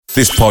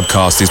This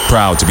podcast is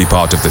proud to be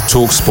part of the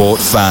TalkSport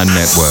Fan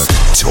Network.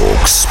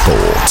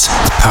 TalkSport.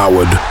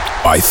 Powered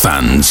by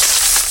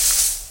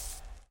fans.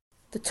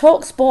 The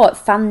TalkSport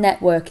Fan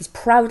Network is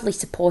proudly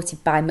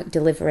supported by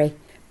McDelivery,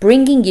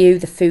 bringing you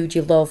the food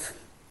you love.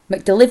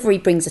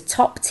 McDelivery brings a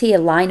top-tier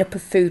lineup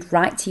of food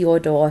right to your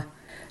door.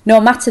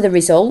 No matter the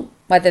result,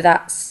 whether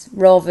that's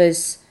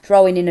Rovers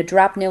throwing in a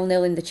drab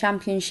 0-0 in the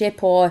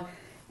Championship or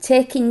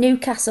taking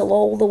Newcastle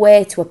all the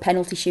way to a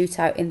penalty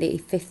shootout in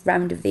the 5th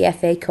round of the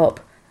FA Cup,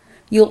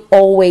 you'll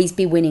always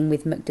be winning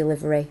with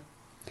McDelivery.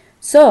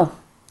 So,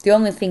 the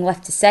only thing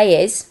left to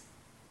say is,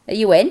 are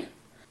you in?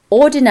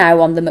 Order now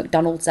on the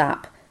McDonald's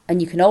app,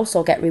 and you can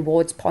also get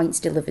rewards points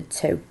delivered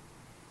too.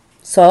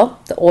 So,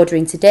 the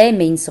ordering today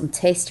means some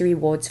tasty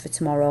rewards for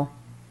tomorrow.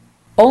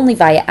 Only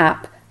via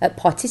app at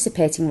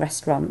participating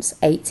restaurants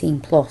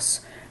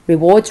 18+.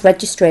 Rewards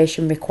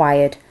registration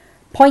required.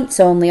 Points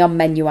only on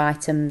menu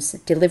items.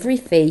 Delivery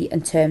fee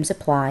and terms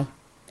apply.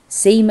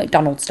 See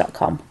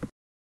mcdonalds.com.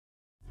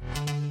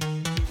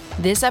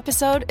 This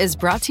episode is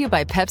brought to you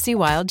by Pepsi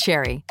Wild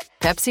Cherry.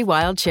 Pepsi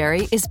Wild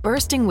Cherry is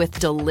bursting with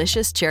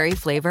delicious cherry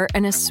flavor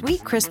and a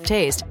sweet, crisp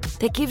taste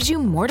that gives you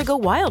more to go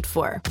wild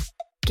for.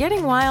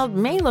 Getting wild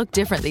may look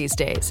different these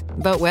days,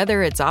 but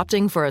whether it's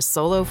opting for a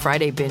solo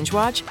Friday binge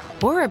watch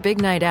or a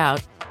big night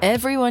out,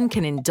 everyone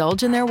can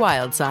indulge in their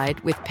wild side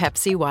with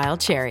Pepsi Wild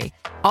Cherry.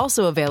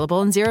 Also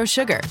available in Zero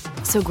Sugar.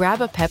 So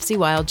grab a Pepsi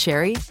Wild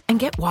Cherry and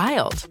get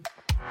wild.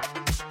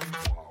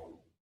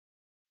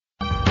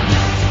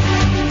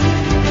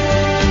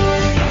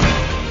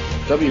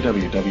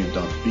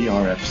 www.brfcs.com.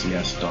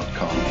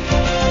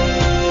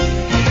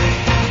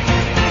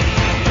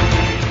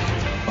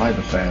 By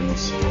the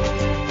fans,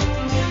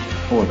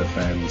 for the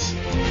fans,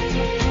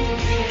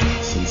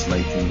 since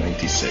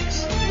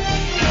 1996.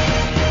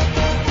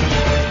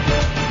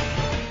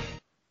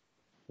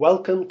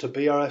 Welcome to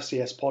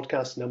BRFCS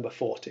podcast number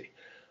 40.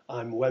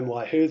 I'm Wen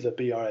Wai Hu, the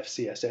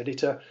BRFCS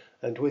editor,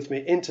 and with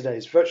me in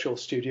today's virtual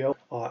studio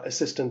are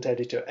assistant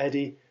editor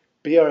Eddie,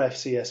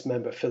 BRFCS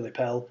member Philip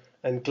L,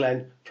 and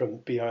Glenn from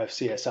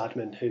BRFCS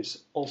admin, who's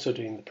also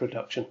doing the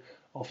production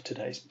of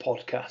today's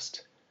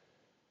podcast.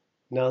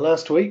 Now,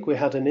 last week we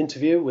had an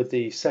interview with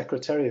the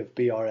secretary of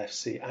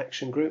BRFC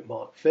Action Group,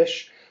 Mark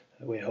Fish.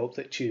 We hope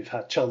that you've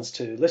had a chance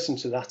to listen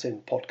to that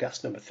in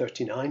podcast number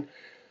 39.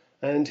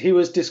 And he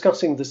was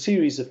discussing the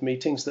series of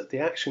meetings that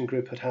the Action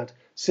Group had had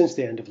since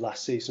the end of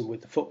last season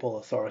with the football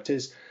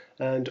authorities.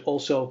 And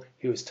also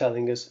he was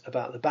telling us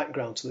about the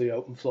background to the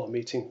open floor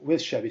meeting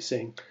with Chevy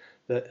Singh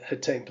that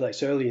had taken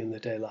place early in the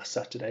day last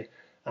Saturday,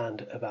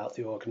 and about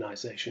the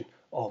organisation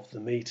of the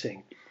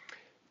meeting.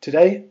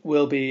 Today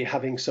we'll be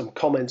having some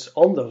comments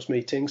on those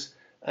meetings,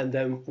 and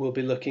then we'll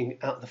be looking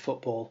at the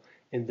football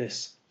in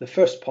this, the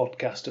first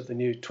podcast of the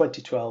new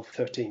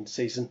 2012-13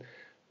 season.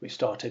 We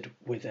started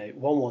with a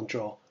 1-1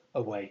 draw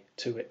away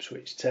to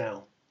Ipswich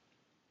Town.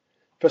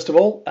 First of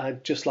all,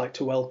 I'd just like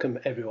to welcome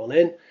everyone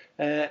in.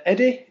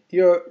 Eddie,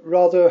 you're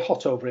rather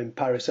hot over in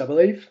Paris, I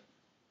believe.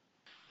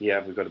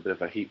 Yeah, we've got a bit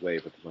of a heat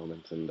wave at the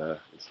moment, and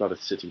it's not a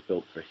city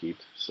built for heat,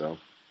 so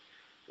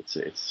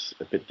it's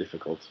a bit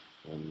difficult.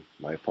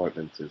 My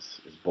apartment is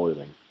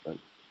boiling, but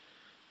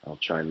I'll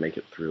try and make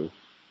it through.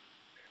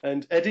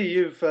 And Eddie,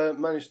 you've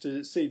managed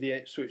to see the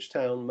Ipswich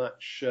Town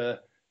match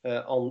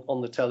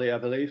on the telly, I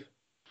believe.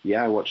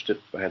 Yeah, I watched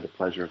it. I had the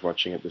pleasure of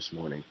watching it this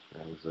morning.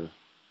 It was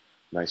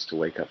nice to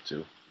wake up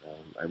to.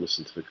 I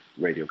listened to the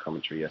radio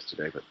commentary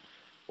yesterday, but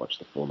watched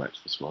the full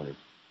match this morning.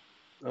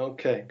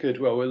 Okay,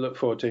 good. Well, we'll look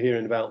forward to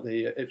hearing about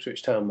the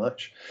Ipswich Town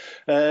match.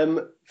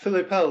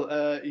 Philip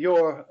L,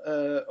 you're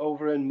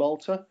over in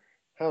Malta.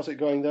 How's it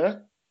going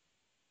there?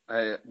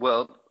 A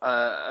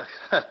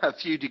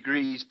few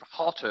degrees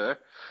hotter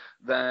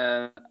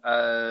than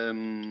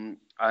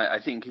I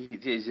think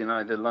it is in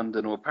either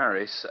London or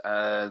Paris.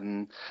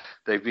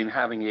 They've been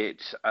having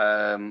it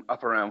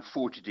up around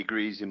 40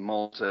 degrees in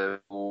Malta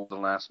for the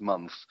last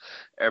month.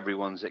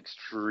 Everyone's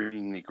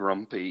extremely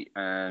grumpy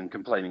and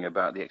complaining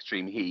about the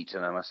extreme heat.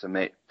 And I must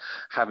admit,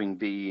 having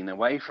been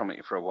away from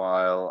it for a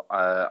while,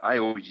 I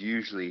always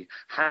usually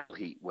handle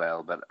heat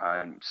well, but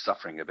I'm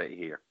suffering a bit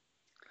here.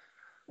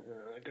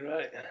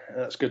 Great.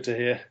 That's good to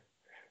hear.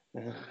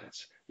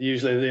 It's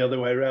usually the other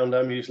way around.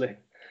 I'm usually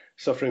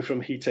suffering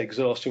from heat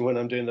exhaustion when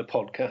I'm doing the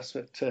podcast,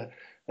 but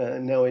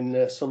now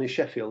in sunny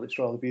Sheffield, it's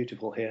rather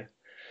beautiful here.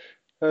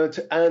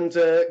 And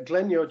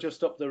Glenn, you're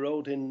just up the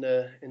road in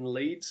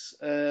Leeds.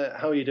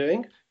 How are you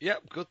doing? Yeah,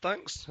 good,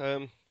 thanks.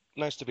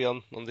 Nice to be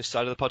on this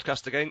side of the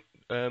podcast again.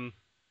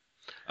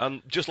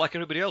 And just like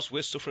everybody else,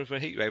 we're suffering from a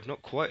heat wave.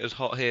 Not quite as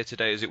hot here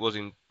today as it was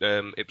in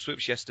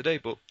Ipswich yesterday,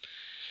 but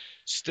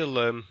still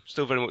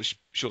very much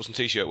shorts and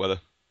t-shirt weather.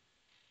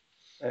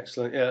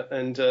 Excellent, yeah.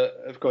 And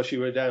of course, you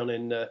were down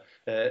in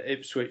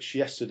Ipswich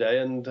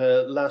yesterday, and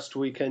last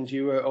weekend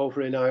you were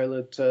over in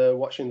Ireland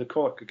watching the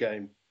Cork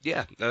game.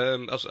 Yeah,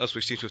 as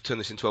we seem to have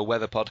turned this into a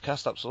weather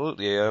podcast,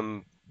 absolutely.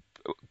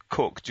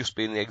 Cork just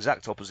being the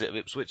exact opposite of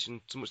Ipswich, and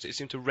so much that it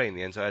seemed to rain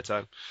the entire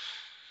time.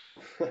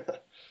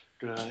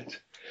 Right.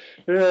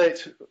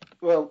 Right.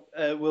 Well,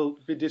 we'll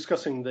be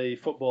discussing the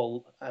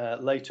football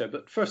later.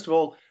 But first of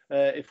all,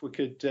 if we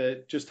could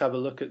just have a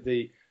look at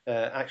the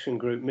action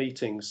group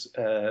meetings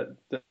that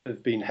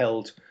have been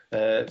held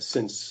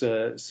since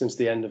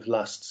the end of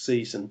last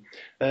season.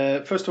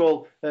 First of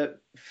all,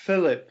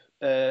 Philip,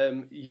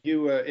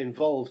 you were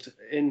involved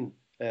in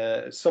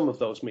some of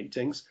those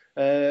meetings.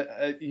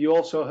 You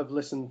also have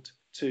listened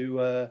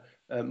to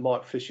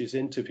Mark Fisher's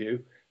interview.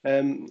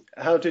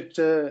 How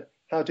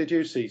did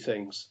you see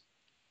things?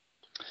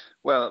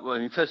 Well, I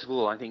mean, first of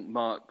all, I think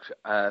Mark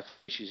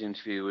Fisher's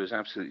interview was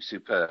absolutely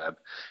superb.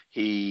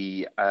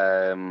 He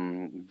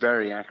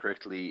very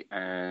accurately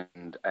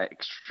and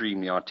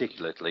extremely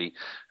articulately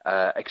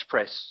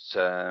expressed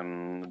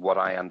what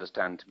I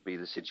understand to be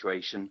the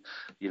situation,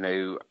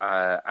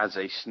 as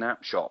a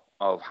snapshot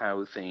of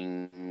how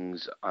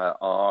things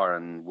are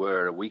and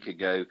were a week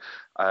ago.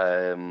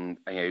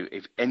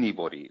 If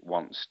anybody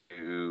wants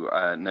to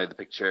know the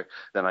picture,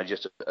 then I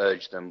just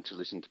urge them to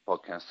listen to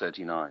podcast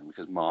 39,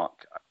 because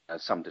Mark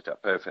summed it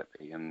up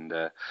perfectly. And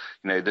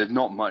there's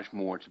not much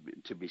more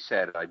to be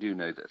said. I do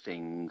know that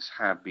things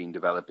have been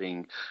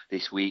developing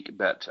this week,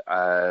 but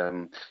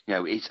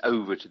it's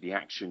over to the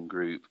action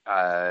group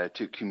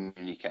to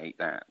communicate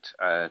that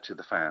to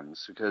the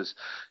fans, because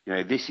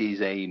this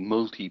is a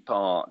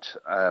multi-part,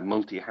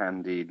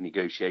 multi-handed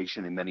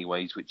negotiation in many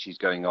ways which is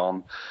going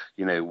on.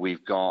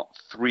 We've got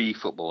 3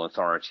 football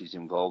authorities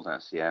involved.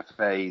 That's the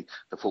FA,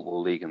 the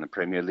Football League, and the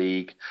Premier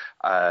League.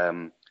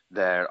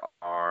 There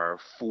are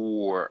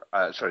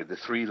the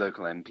 3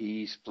 local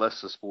MPs, plus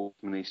the sports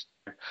minister,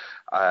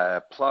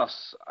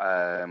 plus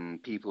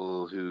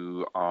people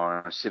who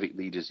are civic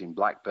leaders in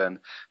Blackburn,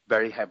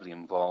 very heavily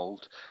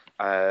involved,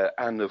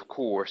 and of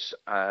course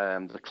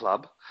the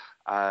club,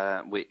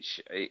 which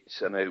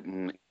it's an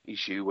open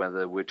issue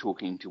whether we're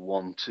talking to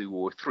 1, 2,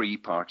 or 3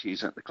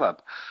 parties at the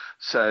club.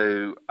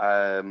 So,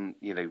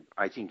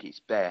 I think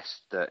it's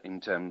best that in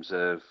terms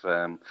of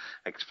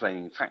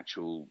explaining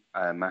factual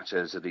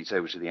matters, that it's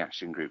over to the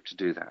action group to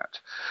do that.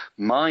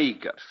 My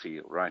gut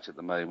feel right at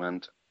the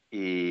moment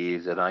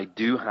is that I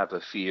do have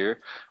a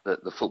fear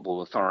that the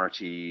football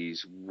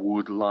authorities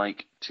would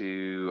like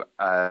to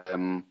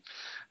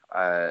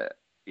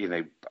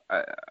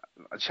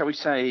shall we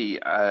say,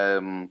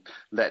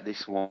 let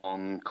this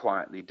one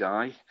quietly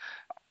die.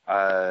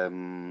 There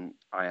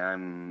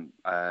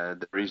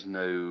is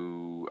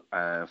no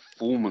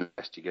formal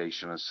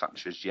investigation as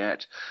such as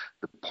yet.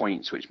 The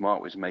points which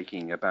Mark was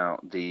making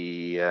about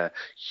the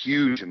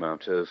huge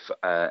amount of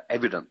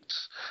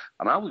evidence,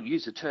 and I will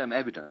use the term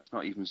evidence,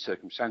 not even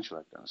circumstantial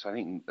evidence. I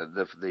think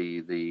that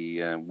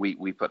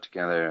we put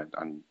together,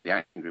 and the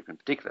action group in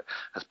particular,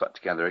 has put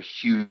together a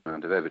huge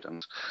amount of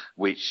evidence,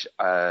 which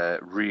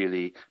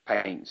really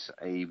paints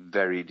a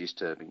very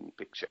disturbing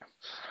picture.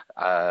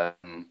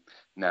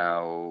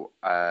 Now,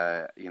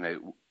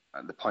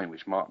 the point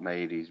which Mark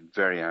made is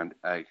very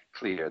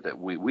clear, that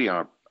we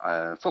are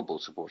football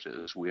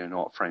supporters. We are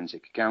not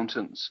forensic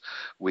accountants.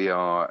 We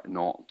are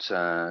not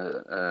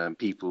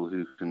people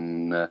who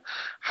can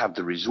have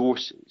the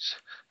resources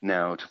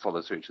now to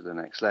follow through to the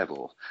next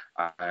level.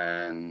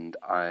 And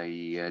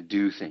I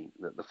do think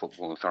that the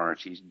football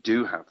authorities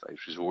do have those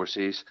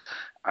resources,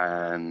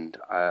 and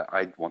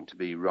I'd want to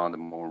be rather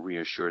more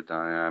reassured than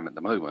I am at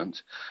the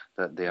moment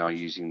that they are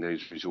using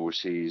those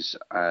resources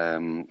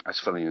as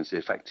fully and as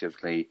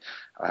effectively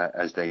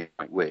as they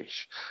might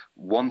wish.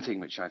 One thing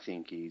which I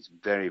think is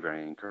very,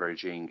 very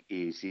encouraging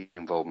is the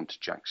involvement of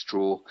Jack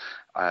Straw.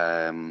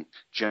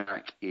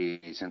 Jack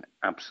is an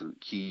absolute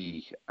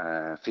key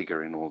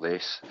figure in all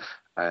this.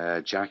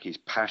 Jack is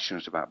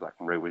passionate about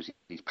Blackburn Rovers.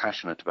 He's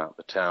passionate about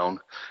the town,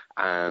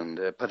 and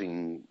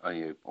putting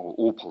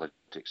all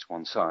politics to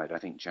one side, I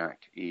think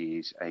Jack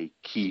is a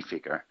key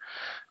figure,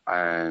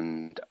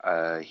 and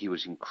he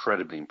was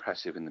incredibly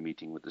impressive in the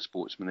meeting with the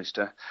sports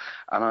minister.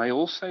 And I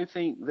also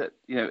think that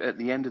at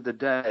the end of the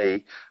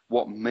day,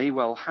 what may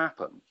well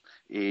happen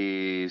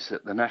is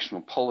that the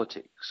national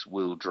politics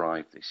will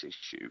drive this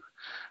issue.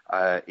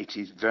 It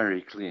is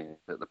very clear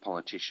that the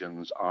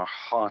politicians are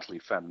heartily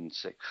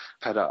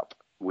fed up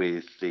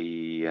with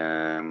the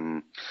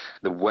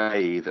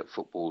way that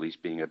football is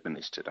being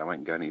administered. I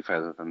won't go any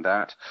further than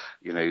that.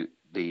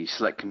 The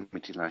select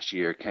committee last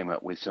year came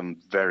up with some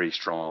very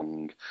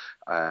strong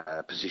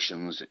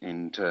positions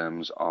in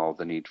terms of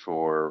the need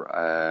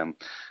for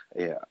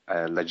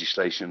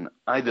legislation,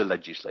 either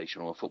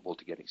legislation or football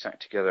to get its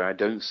act together. I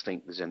don't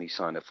think there's any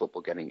sign of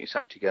football getting its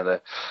act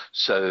together.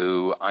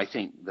 So I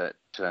think that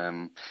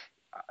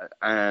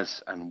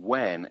as and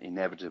when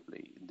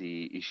inevitably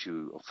the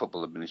issue of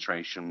football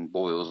administration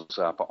boils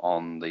up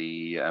on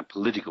the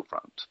political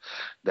front,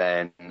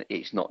 then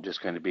it's not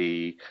just going to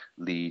be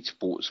Leeds,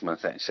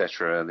 Portsmouth,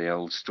 etc., the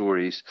old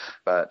stories,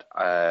 but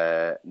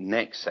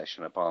next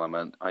session of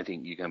Parliament, I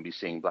think you're going to be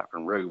seeing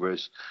Blackburn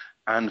Rovers,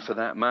 and for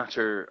that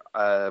matter,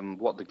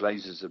 what the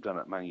Glazers have done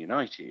at Man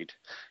United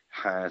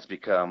has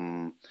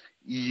become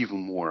even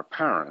more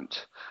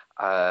apparent.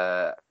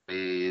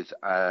 with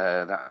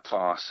that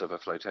class of a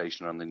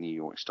flotation on the New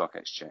York Stock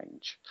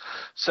Exchange.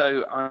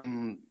 So,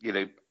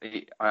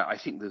 I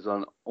think there's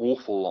an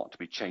awful lot to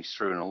be chased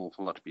through and an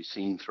awful lot to be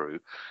seen through.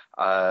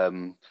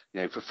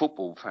 For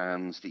football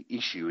fans, the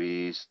issue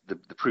is the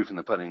proof in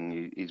the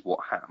pudding is what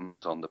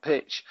happens on the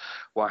pitch.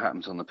 What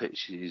happens on the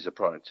pitch is a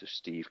product of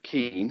Steve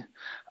Keane,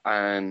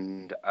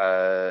 and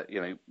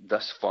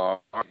thus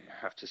far, I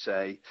have to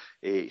say,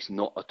 it's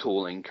not at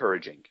all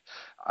encouraging.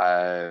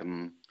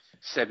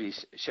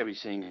 Sebi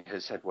Singh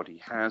has said what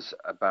he has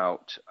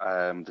about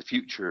the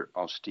future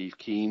of Steve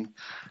Keane.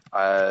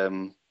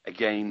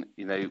 Again,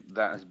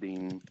 that has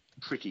been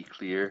pretty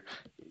clear,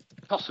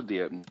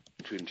 possibly open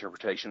to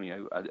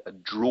interpretation. A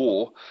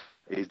draw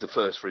is the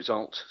first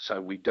result,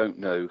 so we don't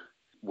know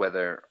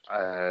whether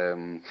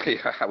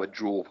how a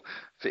draw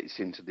fits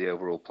into the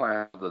overall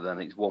plan, other than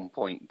it's 1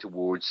 point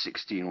towards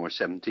 16 or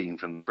 17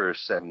 from the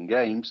first 7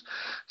 games.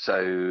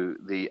 So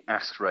the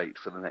ask rate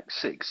for the next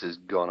 6 has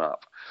gone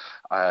up.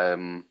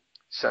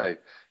 So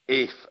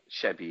if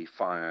Sebi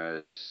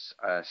fires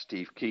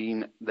Steve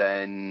Keane,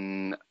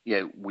 then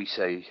we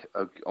say,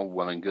 oh,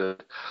 well and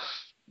good.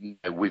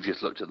 We've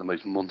just looked at the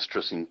most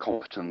monstrous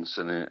incompetence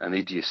and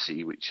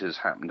idiocy which has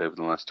happened over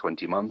the last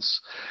 20 months.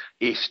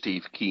 If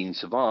Steve Keane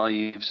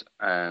survives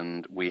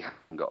and we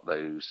haven't got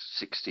those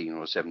 16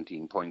 or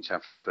 17 points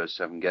after the first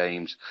 7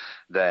 games,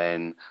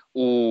 then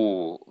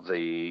all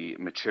the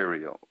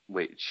material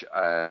which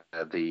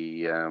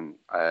the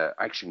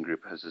action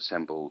group has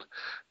assembled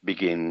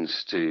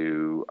begins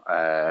to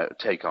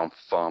take on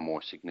far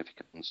more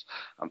significance,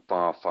 and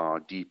far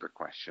deeper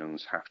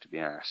questions have to be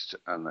asked,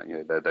 and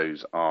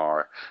those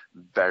are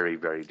very,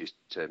 very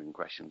disturbing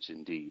questions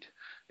indeed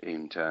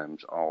in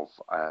terms of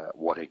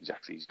what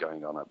exactly is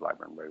going on at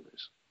Blackburn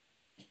Rovers.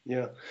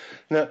 Yeah.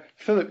 Now,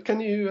 Philip, can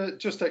you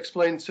just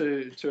explain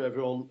to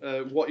everyone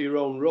what your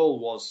own role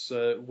was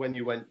when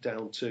you went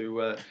down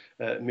to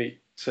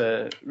meet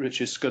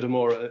Richard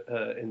Scudamore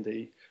in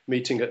the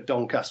meeting at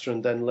Doncaster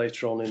and then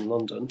later on in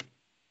London?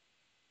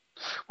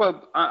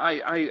 Well,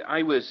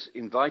 I was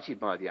invited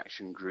by the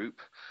Action Group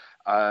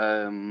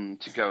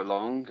to go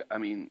along. I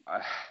mean,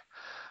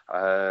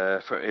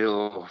 for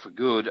ill or for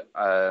good,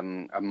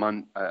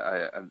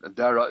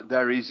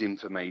 there is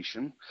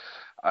information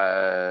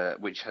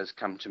which has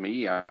come to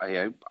me.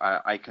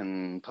 I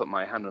can put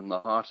my hand on the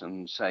heart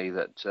and say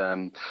that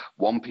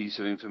one piece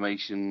of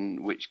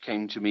information which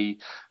came to me,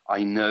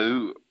 I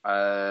know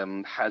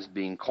has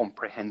been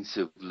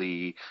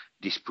comprehensively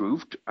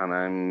disproved, and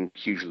I'm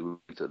hugely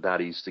relieved that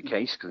is the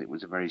case, because it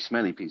was a very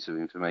smelly piece of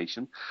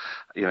information.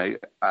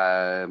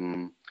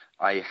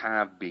 I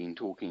have been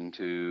talking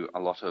to a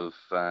lot of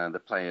the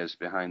players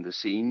behind the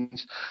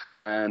scenes,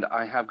 and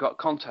I have got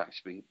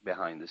contacts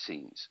behind the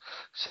scenes.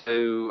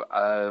 So,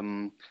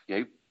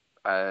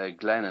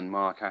 Glenn and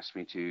Mark asked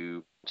me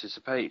to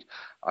participate,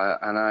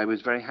 and I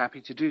was very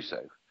happy to do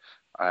so.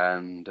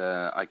 And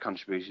I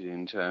contributed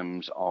in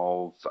terms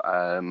of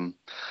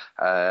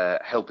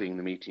helping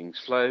the meetings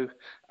flow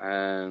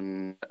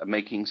and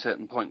making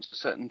certain points at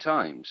certain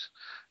times.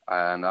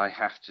 And I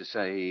have to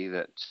say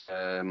that,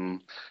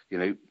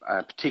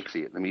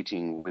 particularly at the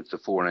meeting with the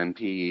 4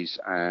 MPs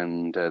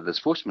and the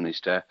Sports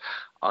Minister,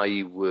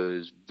 I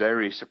was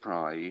very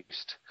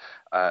surprised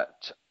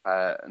at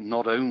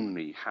not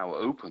only how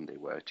open they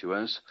were to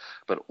us,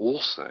 but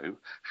also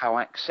how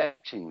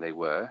accepting they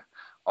were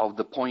of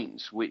the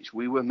points which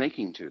we were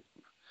making to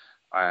them.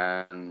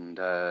 And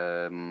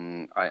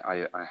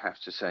I have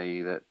to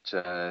say that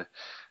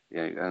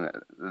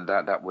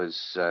that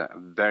was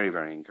very,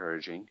 very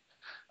encouraging.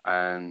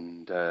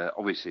 And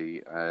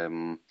obviously,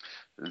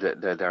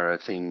 there are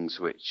things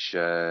which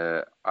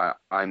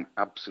I'm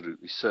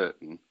absolutely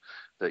certain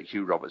that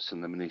Hugh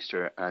Robertson, the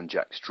Minister, and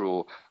Jack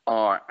Straw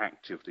are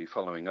actively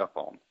following up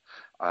on.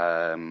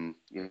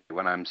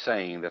 When I'm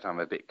saying that I'm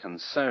a bit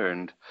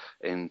concerned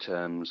in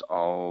terms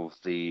of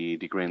the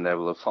degree and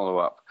level of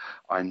follow-up,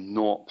 I'm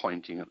not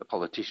pointing at the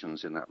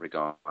politicians in that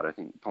regard. I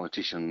think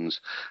politicians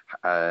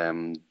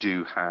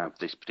do have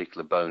this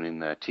particular bone in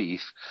their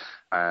teeth,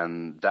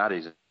 and that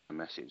is a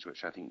message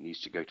which I think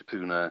needs to go to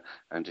Poona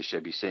and to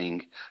Sebi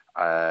Singh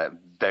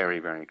very,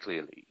 very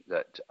clearly,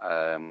 that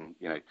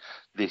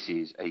this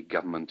is a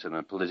government and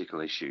a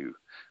political issue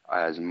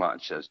as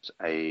much as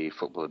a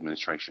football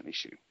administration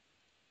issue.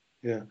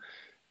 Yeah.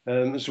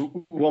 There's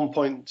one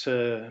point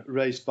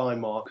raised by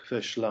Mark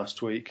Fish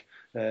last week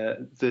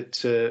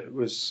that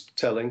was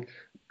telling.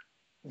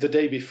 The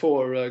day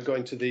before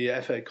going to the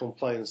FA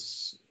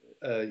compliance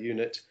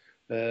unit,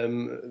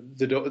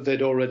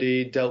 they'd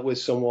already dealt with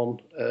someone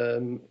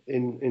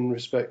in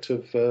respect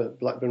of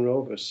Blackburn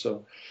Rovers.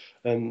 So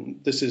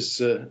this is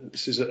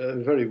a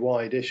very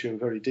wide issue and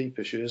very deep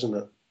issue, isn't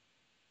it?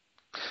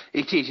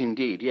 It is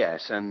indeed,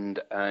 yes.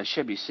 And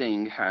Shebi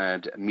Singh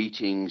had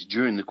meetings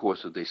during the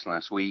course of this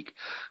last week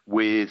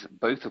with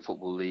both the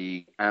Football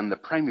League and the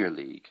Premier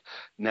League.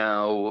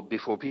 Now,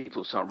 before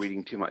people start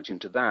reading too much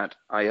into that,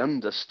 I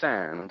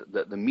understand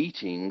that the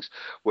meetings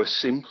were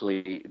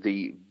simply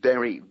the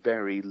very,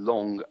 very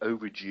long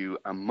overdue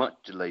and much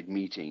delayed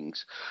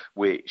meetings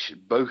which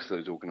both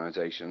those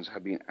organisations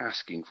have been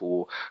asking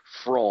for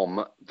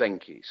from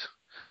Venky's.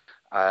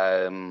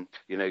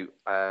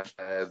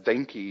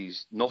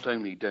 Venky's not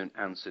only don't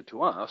answer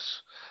to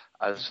us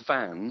as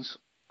fans,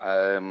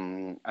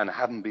 and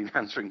haven't been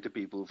answering to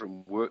people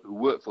who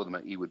work for them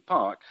at Ewood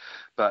Park,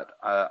 but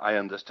I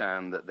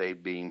understand that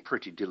they've been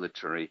pretty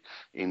dilatory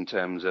in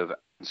terms of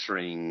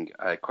answering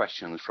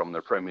questions from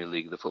the Premier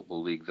League, the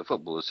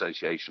Football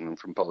Association, and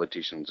from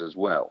politicians as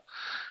well.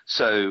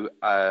 So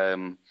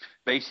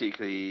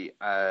basically,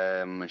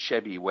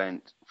 Shebi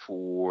went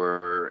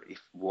for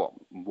what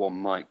one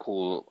might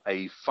call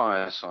a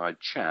fireside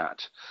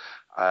chat,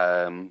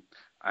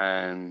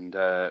 and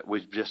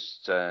was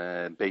just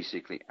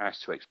basically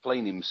asked to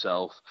explain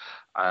himself,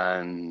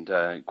 and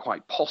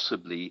quite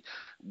possibly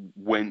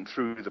went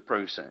through the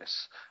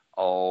process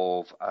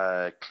of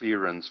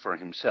clearance for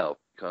himself,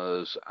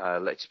 because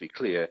let's be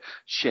clear,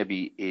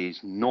 Shebi is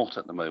not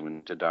at the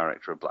moment a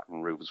director of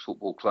Blackburn Rovers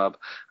Football Club,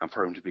 and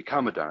for him to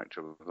become a director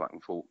of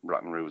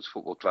Blackburn Rovers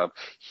Football Club,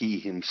 he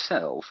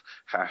himself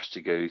has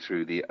to go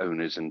through the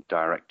owners and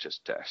directors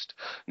test.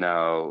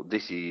 Now,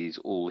 this is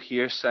all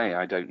hearsay.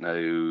 I don't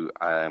know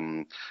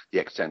the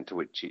extent to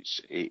which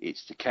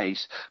it's the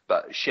case,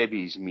 but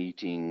Shebi's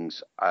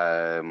meetings,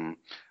 I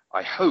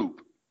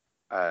hope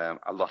a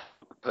lot of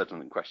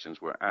pertinent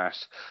questions were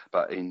asked,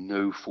 but in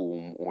no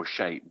form or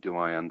shape do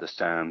I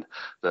understand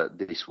that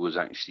this was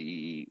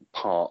actually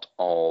part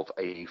of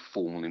a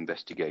formal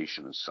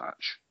investigation as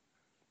such.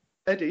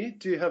 Eddie,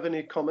 do you have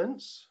any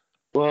comments?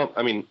 Well,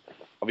 I mean,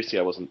 obviously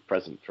I wasn't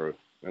present for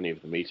any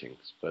of the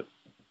meetings, but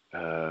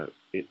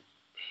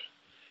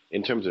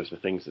in terms of the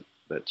things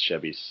that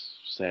Shebi's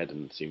said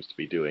and seems to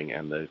be doing,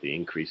 and the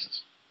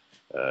increased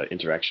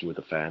interaction with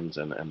the fans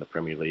and the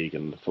Premier League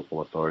and the football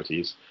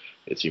authorities,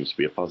 it seems to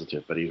be a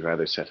positive. But he's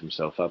rather set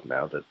himself up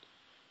now that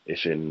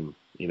if in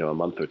a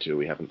month or two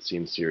we haven't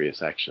seen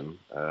serious action,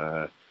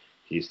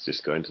 he's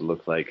just going to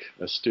look like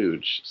a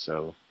stooge.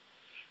 So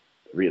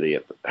really,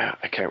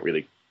 I can't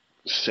really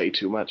say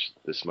too much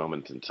at this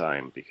moment in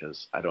time,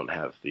 because I don't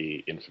have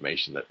the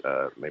information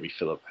that maybe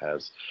Philip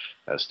has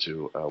as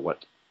to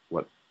what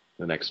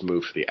the next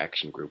move for the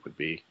action group would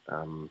be.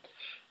 And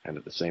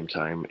at the same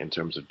time, in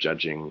terms of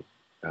judging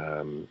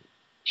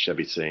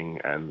Shebi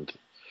Singh, and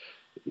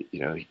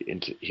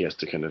he has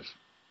to kind of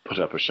put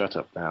up or shut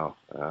up now.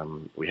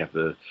 We have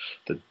the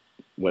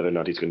whether or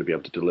not he's going to be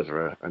able to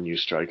deliver a new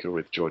striker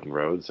with Jordan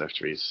Rhodes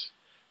after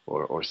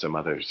or some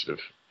other sort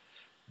of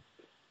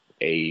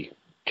A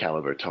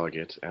caliber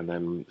target, and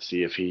then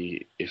see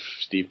if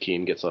Steve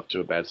Keane gets off to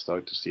a bad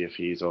start, to see if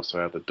he's also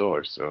out the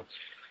door. So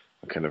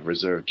a kind of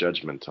reserved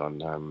judgment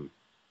on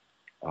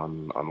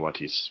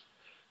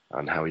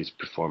how he's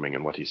performing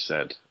and what he's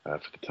said for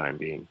the time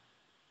being.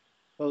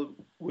 Well,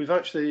 we've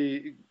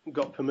actually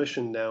got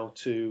permission now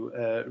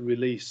to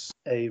release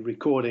a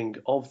recording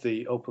of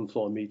the open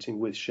floor meeting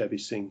with Shebi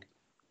Singh.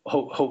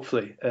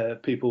 Hopefully,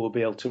 people will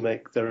be able to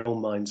make their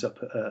own minds up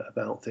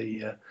about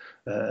the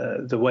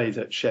way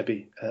that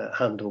Shebi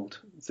handled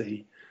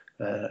the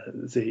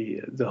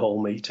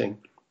whole meeting.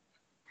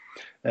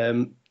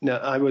 Now,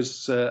 I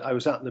was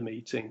at the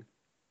meeting,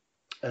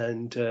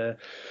 and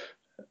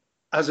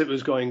as it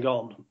was going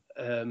on,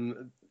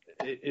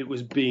 it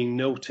was being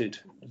noted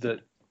that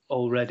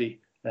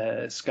already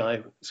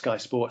Sky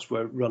Sports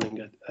were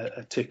running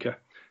a ticker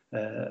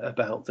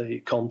about the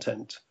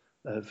content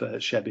of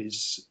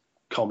Shebi's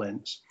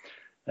comments.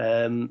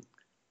 During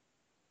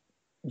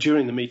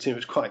the meeting, it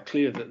was quite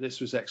clear that this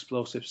was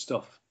explosive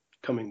stuff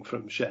coming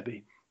from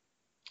Shebi.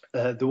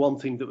 The one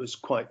thing that was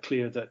quite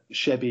clear, that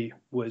Shebi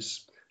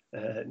was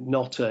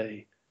not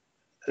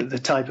the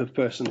type of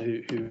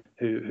person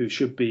who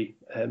should be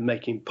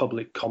making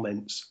public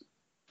comments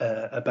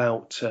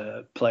about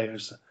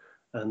players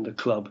and the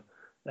club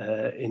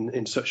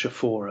in such a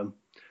forum.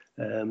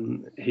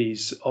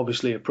 He's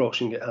obviously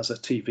approaching it as a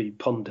TV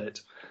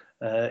pundit.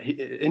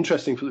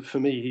 Interesting for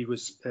me, he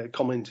was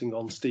commenting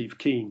on Steve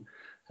Keane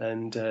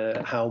and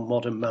how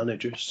modern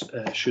managers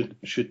should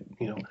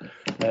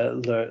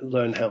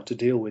learn how to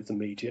deal with the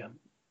media.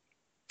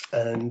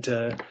 And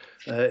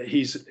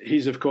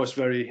he's of course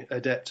very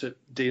adept at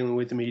dealing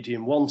with the media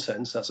in one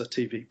sense as a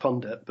TV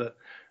pundit, but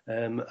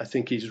I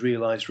think he's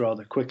realised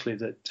rather quickly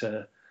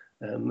that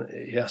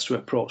he has to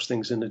approach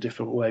things in a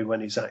different way when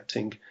he's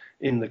acting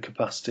in the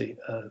capacity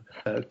of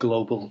a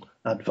global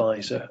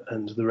advisor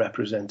and the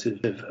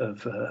representative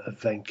of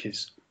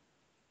Venky's.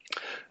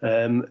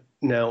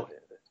 Now,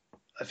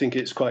 I think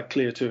it's quite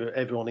clear to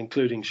everyone,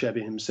 including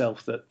Shebi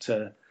himself,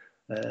 that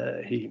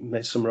he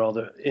made some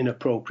rather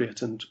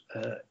inappropriate and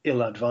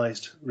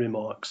ill-advised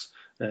remarks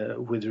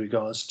with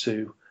regards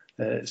to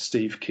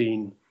Steve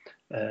Keane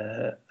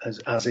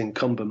as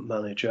incumbent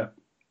manager.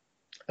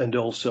 and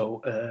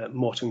also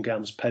Morton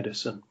Gams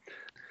Pedersen.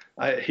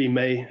 He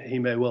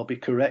may well be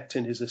correct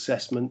in his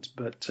assessment,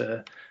 but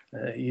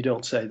you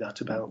don't say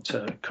that about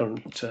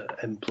current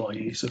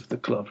employees of the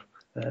club.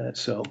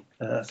 So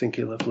I think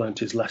he'll have learnt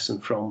his lesson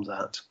from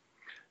that.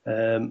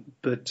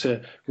 But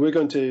we're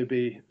going to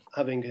be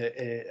having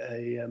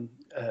a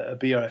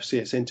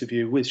BRFCS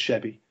interview with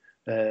Shebby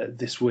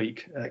this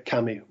week.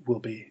 Cami will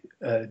be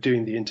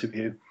doing the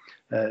interview.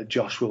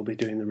 Josh will be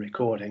doing the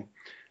recording.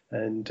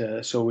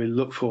 And so we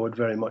look forward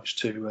very much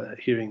to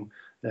hearing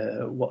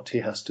what he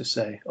has to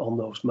say on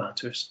those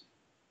matters.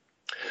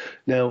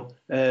 Now,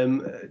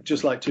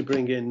 just like to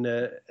bring in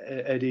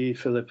Eddie,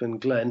 Philip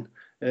and Glenn.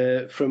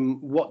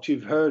 From what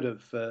you've heard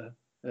of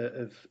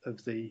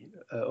the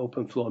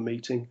open floor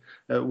meeting,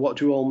 what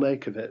do you all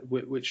make of it?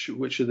 Which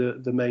are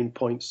the main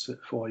points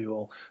for you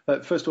all?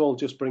 First of all,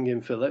 just bring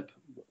in Philip.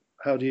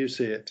 How do you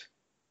see it?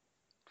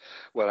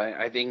 Well,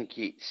 I think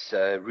it's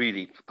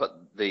really put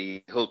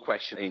the whole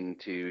question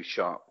into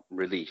sharp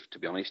relief, to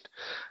be honest.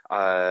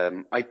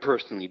 I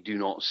personally do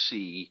not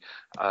see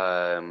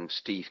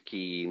Steve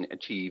Keane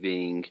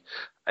achieving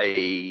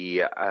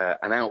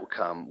an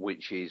outcome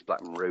which is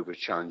Blackburn Rovers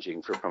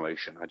challenging for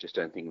promotion. I just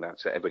don't think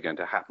that's ever going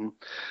to happen.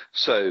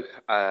 So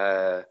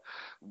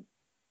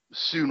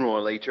sooner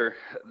or later,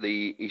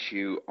 the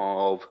issue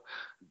of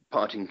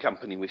parting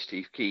company with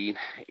Steve Keane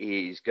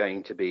is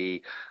going to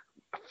be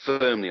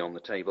firmly on the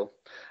table.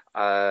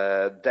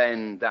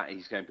 Then that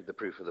is going to be the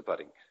proof of the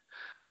pudding.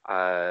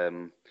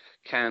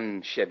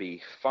 Can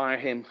Shebby fire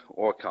him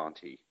or can't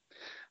he?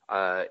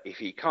 If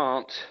he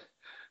can't,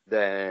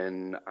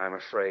 then I'm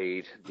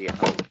afraid the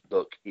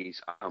outlook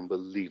is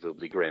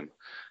unbelievably grim.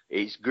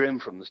 It's grim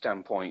from the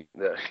standpoint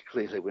that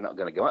clearly we're not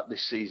going to go up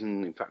this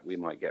season. In fact, we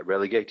might get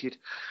relegated.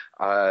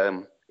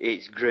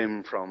 It's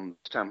grim from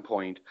the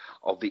standpoint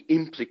of the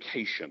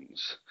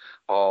implications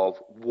of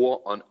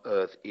what on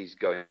earth is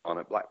going on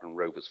at Blackburn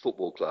Rovers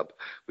Football Club,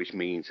 which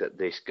means that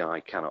this guy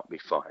cannot be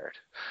fired.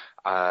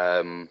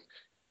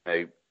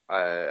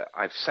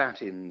 I've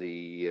sat in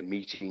the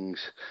meetings,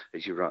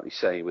 as you rightly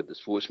say, with the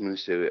Sports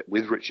Minister,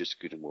 with Richard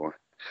Scudamore,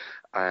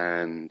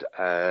 and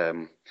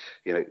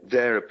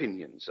their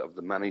opinions of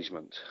the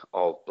management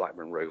of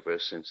Blackburn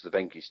Rovers since the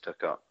Venkies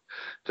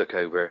took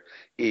over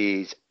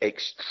is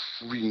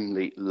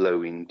extremely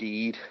low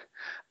indeed.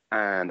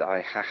 And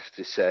I have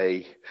to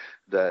say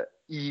that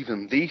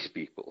even these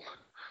people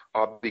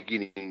are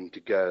beginning to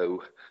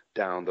go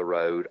down the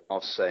road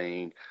of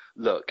saying,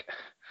 look,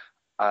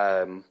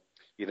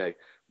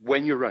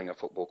 when you're running a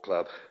football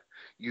club,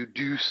 you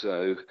do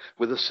so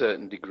with a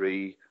certain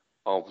degree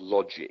of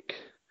logic.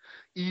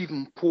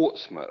 Even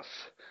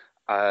Portsmouth,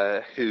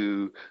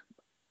 who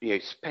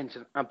spent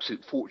an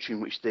absolute fortune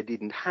which they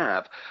didn't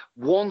have,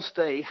 once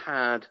they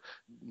had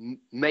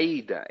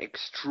made that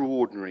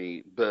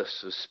extraordinary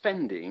burst of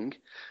spending,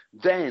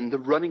 then the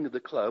running of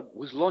the club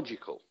was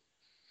logical.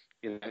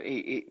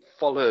 It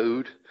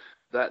followed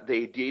that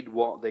they did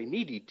what they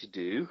needed to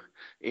do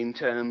in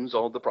terms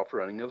of the proper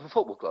running of a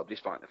football club,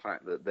 despite the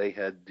fact that they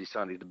had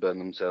decided to burn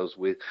themselves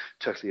with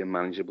totally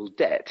unmanageable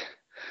debt.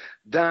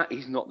 That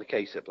is not the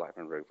case at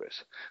Blackburn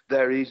Rovers.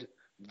 There is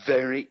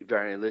very,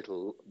 very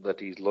little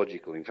that is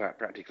logical. In fact,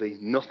 practically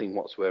nothing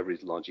whatsoever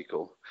is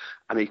logical.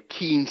 And if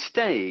Keane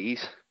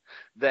stays,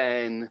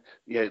 then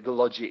the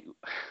logic,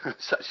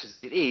 such as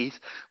it is,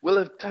 will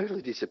have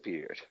totally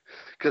disappeared,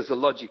 because the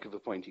logic of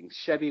appointing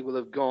Shebby will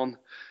have gone.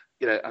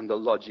 And the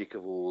logic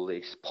of all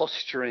this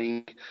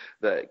posturing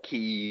that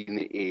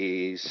Keane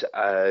is,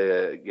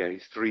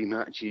 3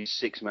 matches,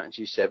 6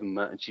 matches, 7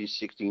 matches,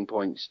 16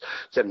 points,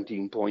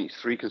 17 points,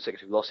 3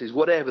 consecutive losses,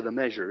 whatever the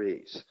measure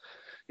is,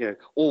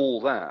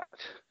 all that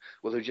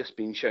will have just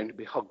been shown to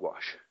be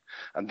hogwash.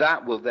 And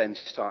that will then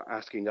start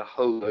asking a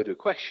whole load of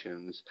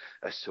questions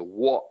as to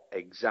what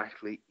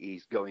exactly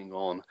is going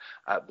on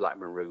at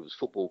Blackburn Rovers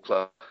Football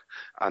Club.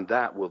 And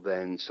that will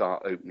then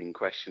start opening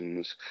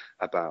questions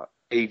about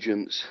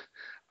agents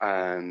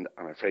and,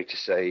 I'm afraid to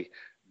say,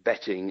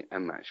 betting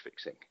and match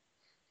fixing.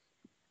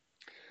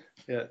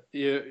 Yeah,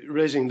 you're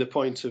raising the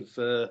point of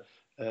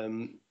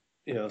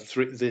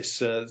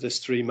this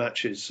 3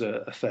 matches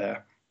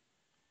affair.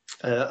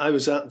 I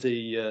was at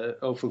the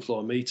open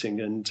floor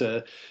meeting, and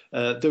there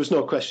was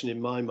no question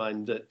in my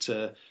mind that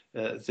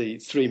the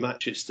 3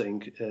 matches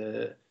thing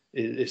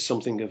is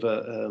something of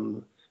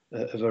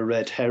a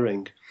red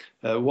herring.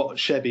 What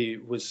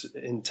Shebby was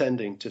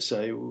intending to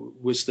say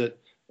was that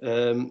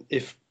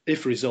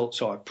if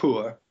results are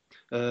poor,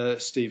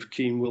 Steve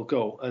Keane will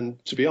go. And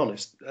to be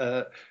honest,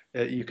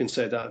 you can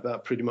say that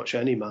about pretty much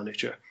any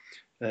manager.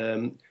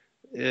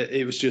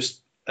 It was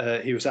just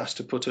he was asked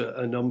to put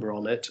a number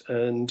on it,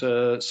 and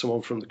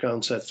someone from the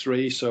ground said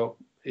 3, so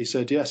he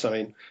said yes.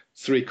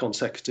 3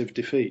 consecutive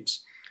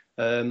defeats.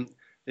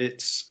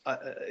 It's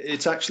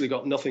actually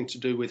got nothing to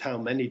do with how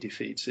many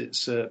defeats.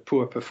 It's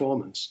poor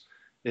performance.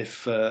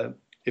 If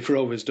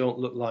Rovers don't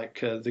look like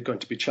they're going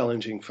to be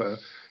challenging for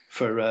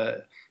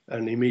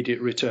an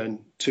immediate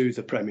return to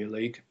the Premier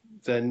League,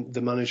 then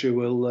the manager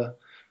will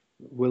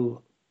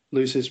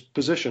lose his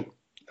position.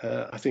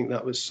 I think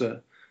that was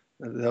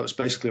That was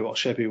basically what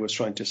Shebby was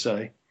trying to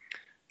say.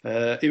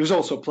 He was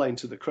also playing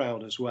to the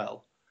crowd as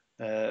well,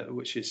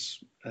 which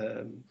is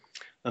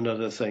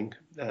another thing.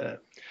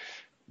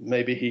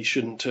 Maybe he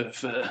shouldn't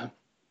have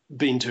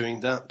been doing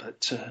that,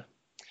 but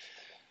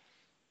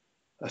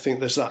I think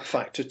there's that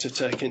factor to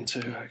take into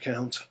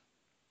account.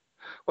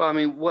 Well, I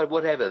mean,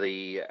 whatever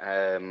the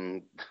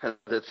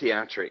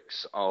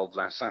theatrics of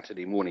last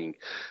Saturday morning,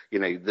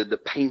 the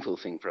painful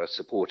thing for us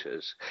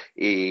supporters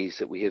is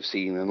that we have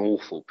seen an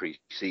awful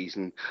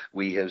pre-season.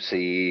 We have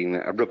seen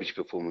a rubbish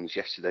performance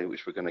yesterday,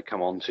 which we're going to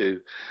come on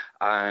to,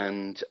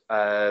 and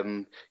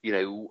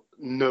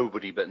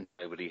nobody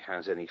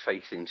has any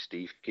faith in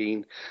Steve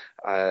Keane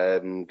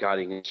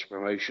guiding his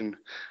promotion,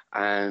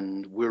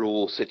 and we're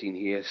all sitting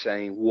here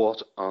saying,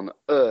 what on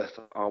earth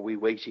are we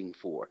waiting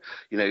for?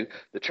 The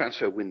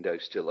transfer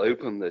window's still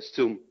open. There's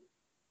still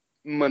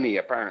money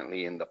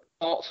apparently in the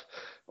pot,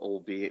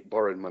 albeit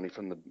borrowed money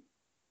from the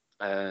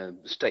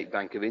State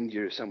Bank of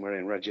India or somewhere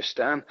in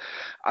Rajasthan.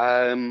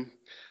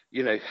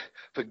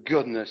 For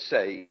goodness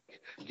sake,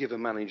 give a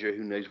manager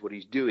who knows what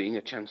he's doing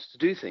a chance to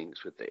do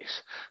things with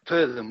this.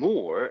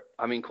 Furthermore,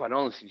 I mean, quite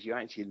honestly, if you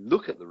actually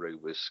look at the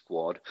Rovers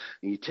squad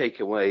and you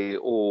take away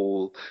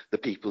all the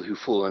people who've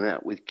fallen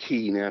out with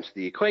Keane out of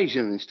the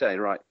equation and say,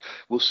 right,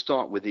 we'll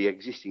start with the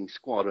existing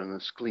squad on a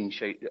clean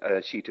sheet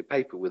of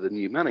paper with a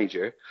new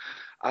manager,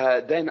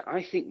 then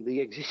I think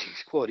the existing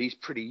squad is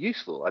pretty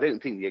useful. I don't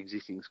think the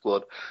existing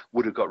squad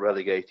would have got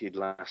relegated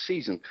last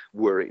season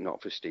were it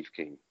not for Steve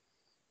Keane.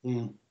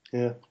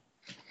 Yeah.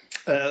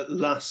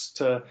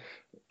 Last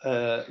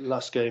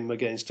game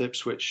against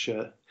Ipswich,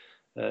 in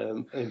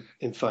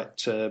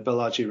fact,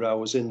 Balaji Rao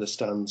was in the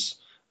stands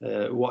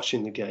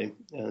watching the game,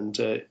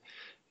 and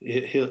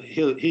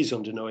he's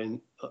under no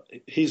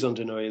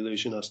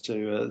illusion as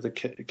to the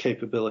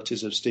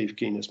capabilities of Steve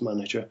Keane as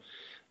manager.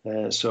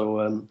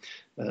 So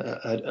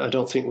I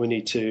don't think we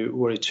need to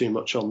worry too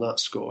much on that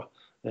score.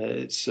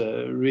 It's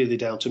really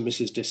down to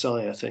Mrs.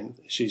 Desai. I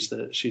think she's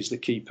the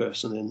key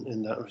person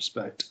in that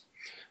respect.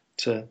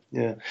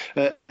 Yeah,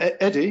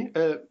 Eddie,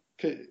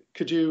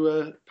 could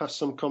you pass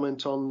some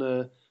comment on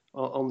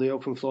the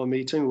open floor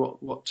meeting?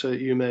 What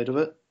you made of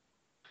it?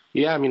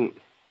 Yeah, I mean,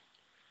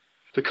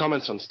 the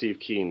comments on Steve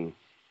Keane,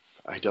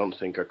 I don't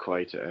think are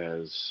quite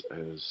as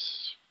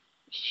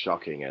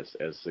shocking as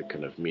the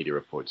kind of media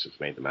reports have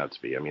made them out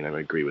to be. I mean, I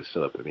agree with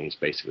Philip. I mean, he's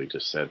basically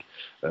just said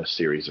a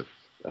series of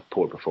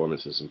poor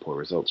performances and poor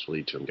results will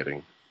lead to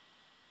him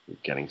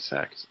getting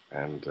sacked,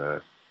 and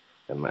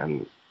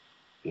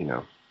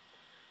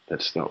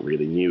that's not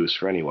really news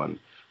for anyone.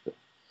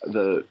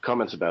 The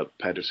comments about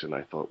Pedersen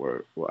I thought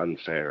were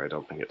unfair. I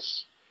don't think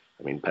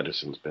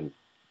Pedersen's been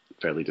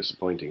fairly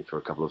disappointing for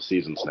a couple of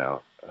seasons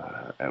now,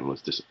 and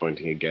was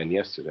disappointing again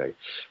yesterday.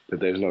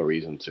 But there's no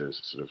reason to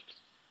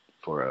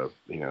for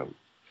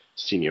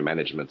senior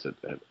management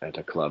at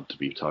a club to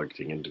be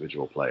targeting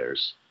individual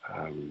players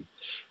and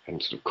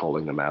sort of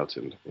calling them out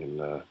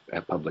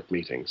at public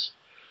meetings.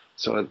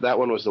 So that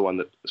one was the one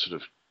that sort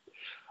of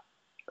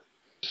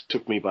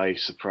took me by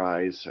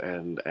surprise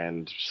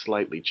and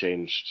slightly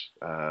changed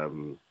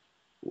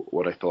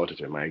what I thought of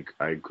him. I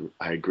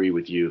agree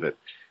with you that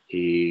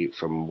he,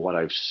 from what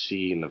I've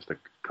seen of the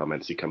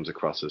comments, he comes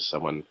across as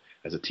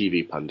a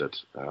TV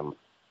pundit,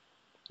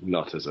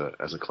 not as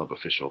a club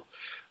official,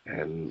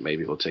 and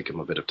maybe it'll take him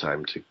a bit of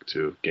time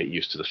to get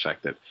used to the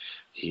fact that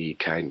he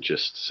can't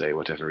just say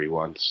whatever he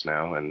wants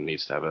now and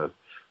needs to have a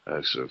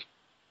sort of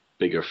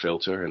bigger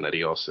filter, and that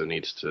he also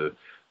needs to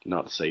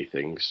not say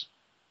things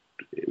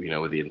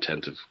with the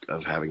intent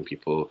of having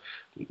people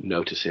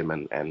notice him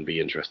and be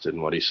interested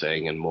in what he's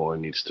saying, and more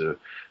needs to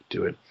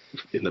do it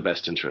in the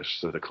best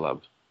interests of the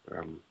club.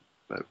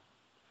 But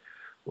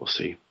we'll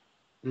see.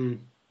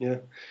 Yeah.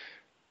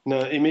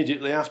 Now,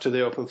 immediately after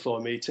the open floor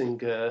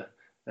meeting,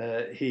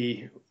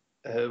 he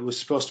was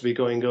supposed to be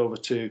going over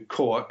to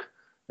Cork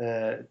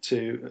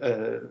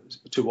to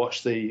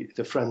watch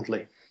the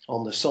friendly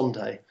on the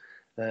Sunday,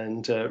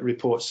 and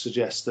reports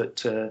suggest that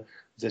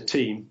the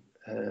team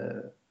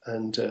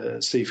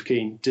and Steve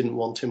Keane didn't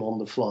want him on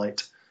the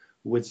flight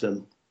with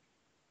them.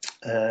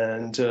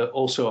 And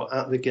also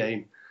at the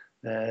game,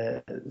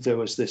 there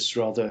was this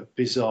rather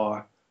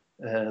bizarre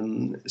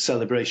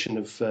celebration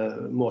of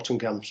Morten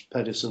Gamst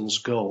Pedersen's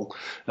goal.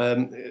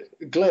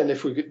 Glenn,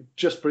 if we could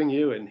just bring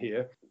you in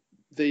here.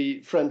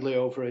 The friendly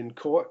over in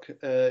Cork,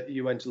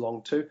 you went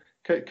along to.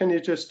 Can you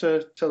just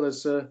tell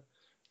us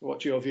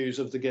what your views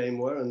of the game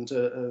were and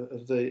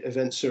of the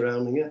events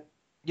surrounding it?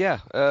 Yeah,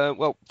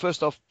 well,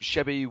 first off,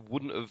 Shebby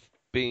wouldn't have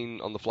been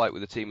on the flight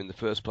with the team in the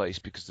first place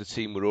because the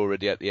team were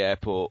already at the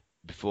airport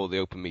before the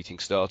open meeting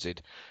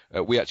started.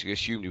 We actually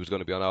assumed he was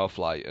going to be on our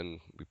flight, and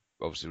we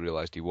obviously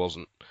realised he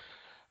wasn't.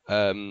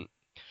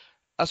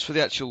 As for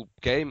the actual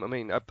game, I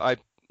mean, I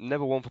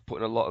never one for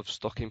putting a lot of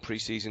stock in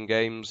pre-season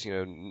games,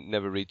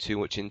 never read too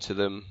much into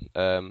them.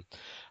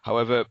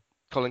 However,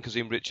 Colin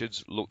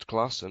Kazim-Richards looked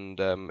class,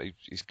 and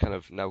he's kind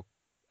of now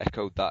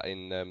echoed that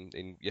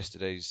in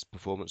yesterday's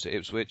performance at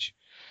Ipswich.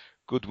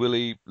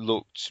 Goodwillie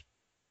looked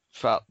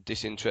fat,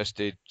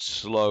 disinterested,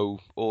 slow,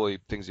 all the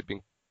things he've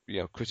been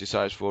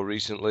criticised for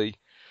recently.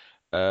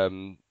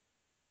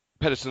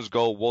 Pedersen's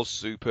goal was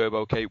superb.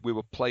 Okay, we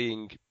were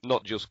playing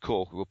not just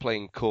Cork, we were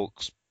playing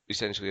Cork's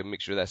essentially a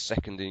mixture of their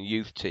second and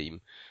youth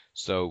team.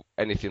 So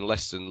anything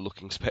less than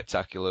looking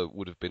spectacular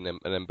would have been an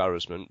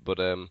embarrassment. But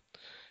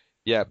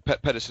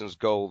Pedersen's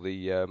goal,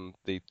 the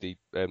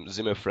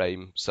Zimmer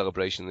frame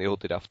celebration they all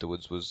did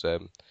afterwards was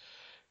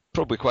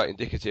probably quite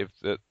indicative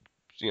that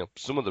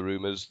some of the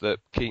rumours that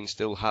Keane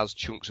still has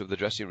chunks of the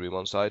dressing room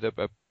on side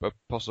are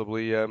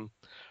possibly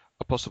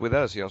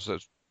theirs. So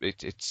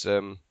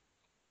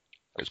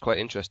it's quite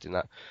interesting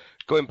that.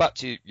 Going back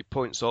to your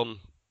points on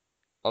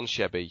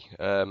Shebby,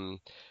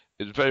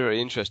 it was very, very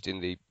interesting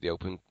the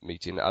open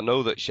meeting. I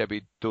know that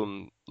Shebby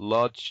done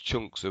large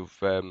chunks of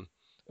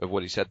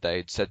what he said there.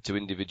 He'd said to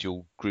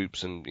individual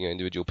groups and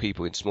individual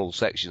people in small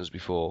sections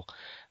before,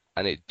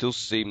 and it does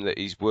seem that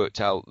he's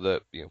worked out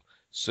that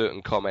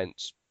certain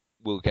comments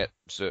will get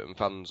certain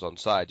fans on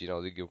side.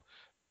 They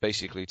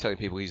basically telling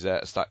people he's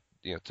there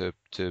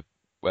to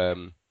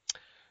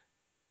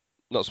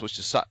not so much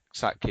to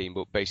sack Keane,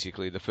 but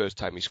basically the first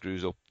time he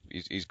screws up,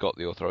 he's got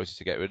the authority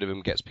to get rid of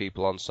him, gets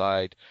people on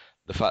side.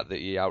 The fact that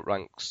he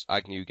outranks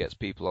Agnew gets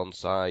people on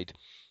side.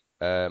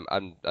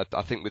 And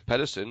I think with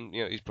Pedersen,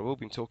 he's probably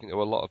been talking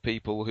to a lot of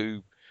people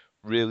who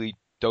really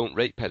don't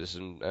rate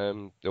Pedersen,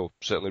 or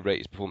certainly rate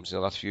his performance in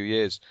the last few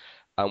years.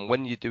 And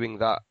when you're doing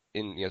that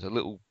in the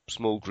little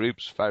small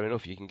groups, fair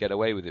enough, you can get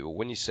away with it. But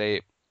when you say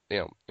it,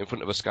 in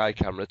front of a Sky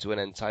camera to an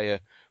entire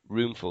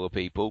room full of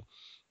people,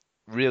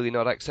 really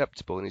not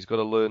acceptable. And he's got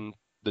to learn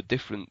the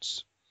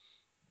difference,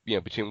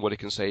 between what he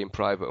can say in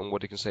private and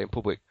what he can say in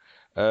public.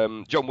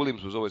 John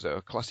Williams was always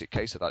a classic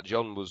case of that.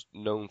 John was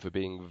known for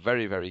being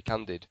very, very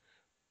candid,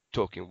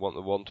 talking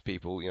one-to-one to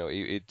people.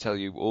 He'd tell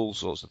you all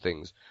sorts of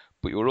things,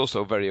 but you were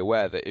also very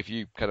aware that if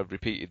you kind of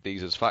repeated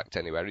these as fact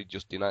anywhere, he'd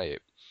just deny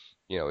it.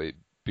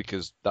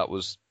 Because that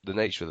was the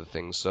nature of the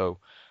thing. So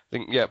I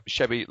think,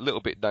 Shebby, a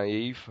little bit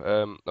naive.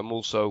 I'm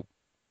also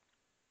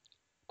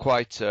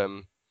quite,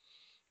 the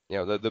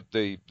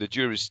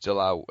jury's still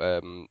out.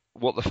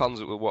 What a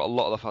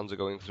lot of the fans are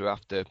going through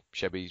after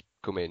Shebby's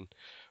come in,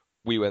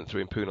 we went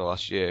through in Pune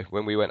last year.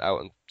 When we went out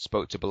and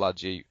spoke to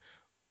Balaji,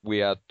 we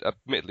had,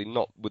 admittedly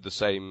not with the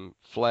same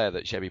flair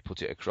that Shebby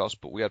put it across,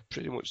 but we had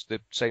pretty much the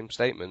same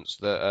statements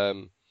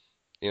that,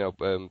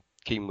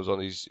 Keane was on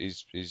his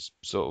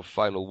sort of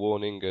final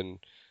warning, and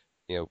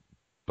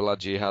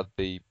Balaji had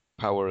the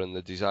power and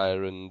the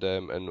desire and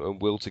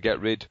will to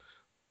get rid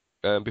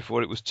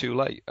before it was too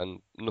late,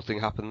 and nothing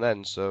happened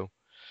then. So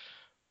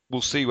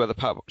we'll see whether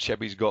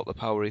Shebby's got the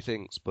power he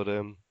thinks. But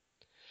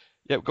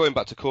going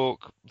back to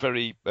Cork,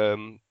 very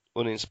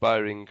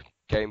uninspiring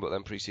game, but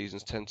then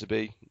pre-seasons tend to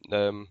be.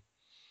 No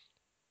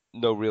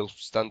real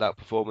standout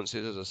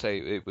performances. As I say,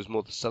 it was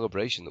more the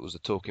celebration that was the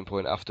talking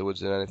point afterwards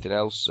than anything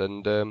else.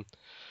 And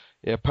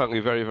apparently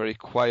a very, very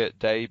quiet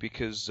day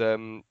because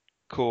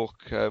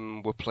Cork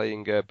were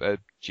playing a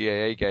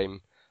GAA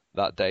game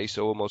that day,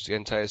 so almost the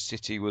entire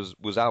city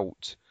was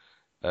out.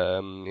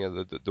 There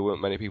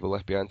weren't many people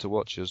left behind to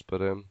watch us, but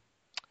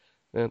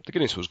the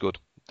Guinness was good.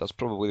 That's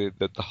probably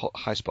the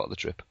high spot of the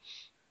trip.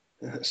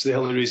 That's the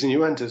only reason you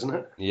went, isn't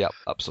it? Yeah,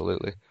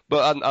 absolutely.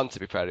 But and to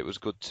be fair, it was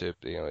good to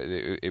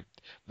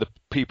the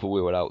people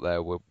we were out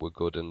there were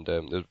good, and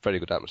there was a very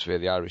good atmosphere.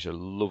 The Irish are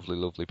lovely,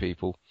 lovely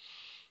people,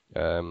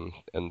 and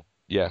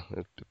yeah.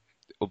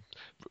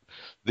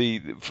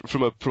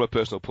 From a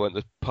personal point,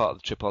 the part of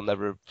the trip I'll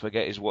never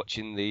forget is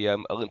watching the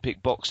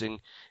Olympic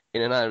boxing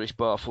in an Irish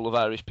bar full of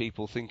Irish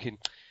people, thinking,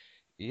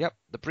 "Yep,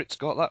 the Brits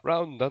got that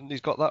round, and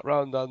he's got that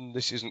round, and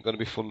this isn't going to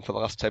be fun for the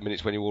last 10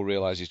 minutes when you all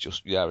realise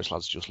the Irish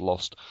lad's just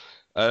lost."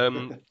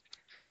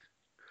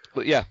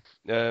 But yeah,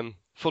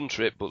 fun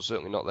trip, but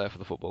certainly not there for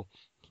the football.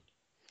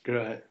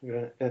 Great.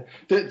 Yeah.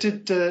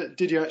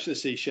 Did you actually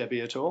see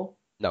Shebby at all?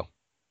 No.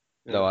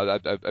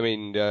 I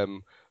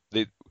mean,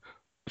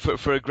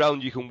 for a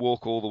ground you can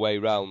walk all the way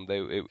round,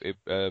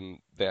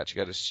 they actually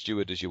had a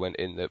steward as you went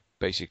in that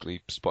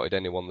basically spotted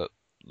anyone that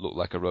looked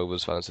like a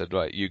Rovers fan and said,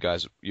 right, you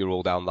guys, you're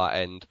all down that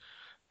end,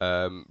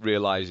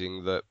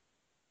 realising that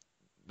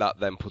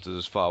then put us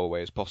as far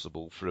away as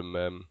possible from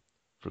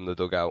the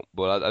dugout.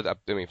 But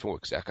I mean, from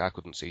what I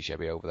couldn't see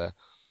Shebby over there.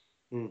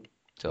 Mm.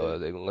 So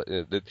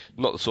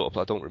not the sort of,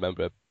 I don't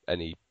remember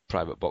any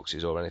private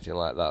boxes or anything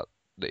like that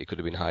he could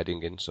have been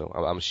hiding in. So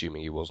I'm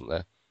assuming he wasn't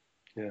there.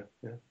 Yeah.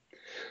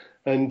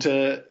 And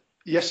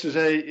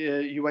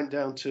yesterday you went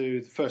down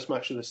to the first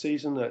match of the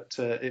season at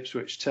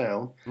Ipswich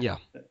Town. Yeah.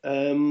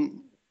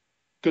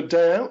 Good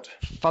day out?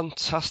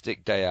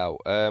 Fantastic day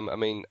out. I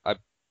mean, I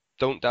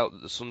don't doubt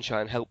that the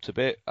sunshine helped a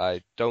bit.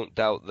 I don't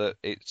doubt that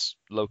its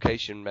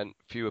location meant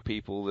fewer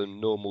people than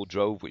normal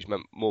drove, which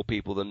meant more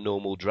people than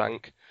normal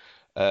drank.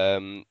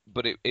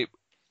 But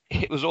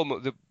it was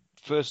almost the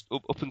first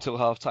up until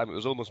half time. It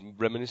was almost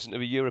reminiscent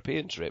of a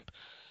European trip.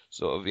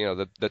 Sort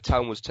of, the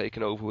town was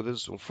taken over with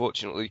us.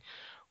 Unfortunately,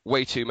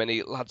 way too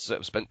many lads that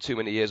have spent too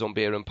many years on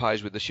beer and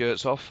pies with the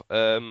shirts off.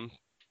 Yeah,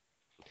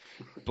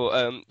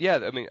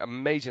 I mean,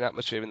 amazing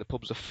atmosphere in the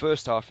pubs. The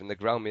first half in the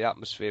ground, the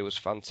atmosphere was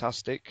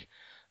fantastic.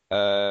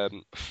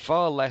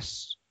 far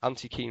less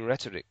anti-Keane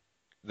rhetoric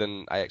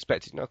than I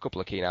expected. A couple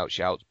of Keane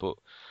outshouts, but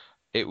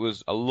it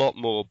was a lot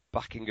more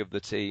backing of the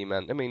team.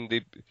 And I mean,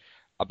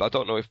 I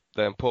don't know if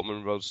the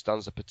Portman Road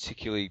stands are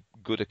particularly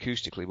good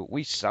acoustically, but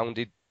we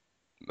sounded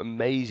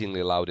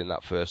amazingly loud in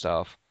that first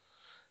half.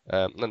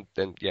 And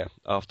then, yeah,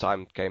 half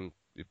time came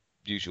the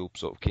usual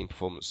sort of Keane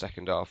performance.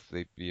 Second half,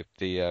 we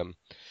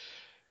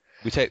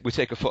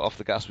take a foot off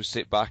the gas, we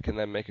sit back, and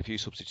then make a few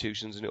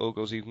substitutions, and it all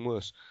goes even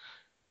worse.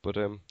 But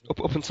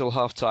up until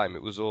half time,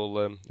 it was all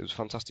it was a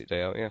fantastic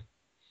day out. Yeah.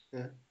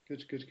 Yeah,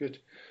 good.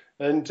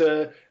 And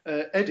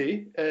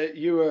Eddie,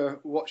 you were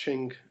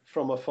watching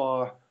from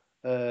afar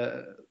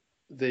the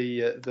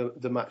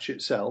match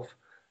itself.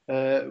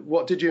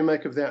 What did you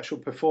make of the actual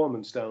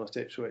performance down at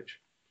Ipswich?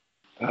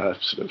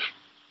 Sort of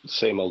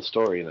same old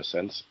story in a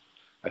sense.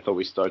 I thought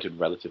we started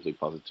relatively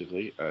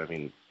positively. I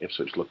mean,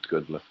 Ipswich looked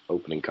good in the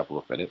opening couple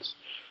of minutes.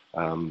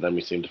 Then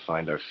we seemed to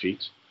find our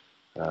feet.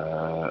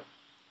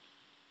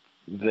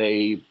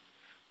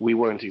 We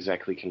weren't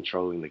exactly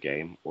controlling the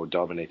game or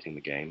dominating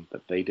the game,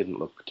 but they didn't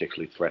look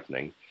particularly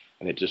threatening,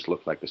 and it just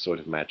looked like the sort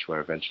of match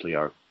where eventually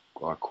our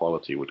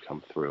quality would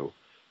come through,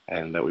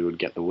 and that we would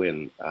get the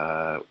win.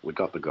 We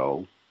got the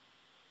goal.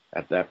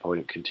 At that point,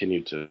 it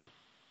continued to,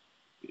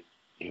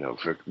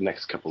 for the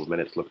next couple of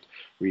minutes, looked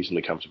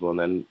reasonably comfortable, and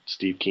then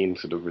Steve Keane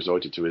sort of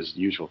resorted to his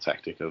usual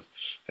tactic of,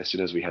 as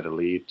soon as we had a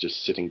lead,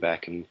 just sitting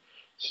back and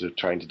sort of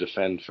trying to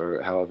defend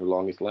for however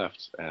long is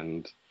left,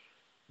 and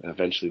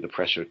eventually the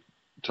pressure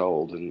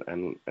told,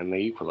 and they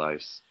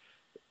equalised.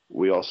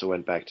 We also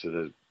went back to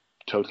the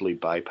totally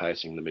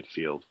bypassing the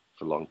midfield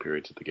for long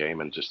periods of the game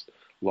and just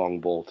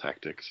long ball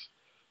tactics.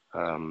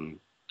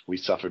 We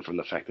suffered from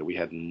the fact that we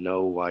had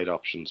no wide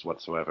options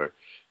whatsoever,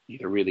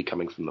 either really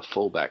coming from the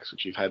fullbacks,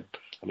 which we've had.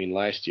 I mean,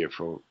 last year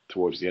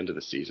towards the end of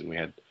the season, we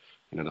had,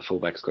 the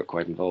fullbacks got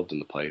quite involved in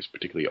the plays,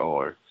 particularly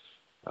Orr.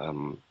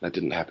 That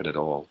didn't happen at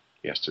all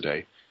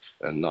yesterday,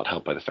 and not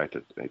helped by the fact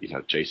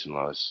that Jason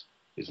Law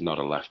is not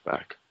a left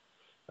back.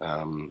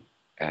 And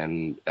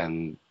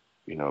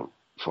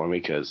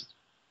Formica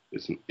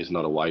is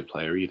not a wide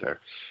player either,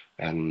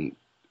 and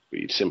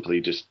it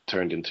simply just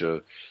turned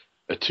into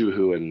a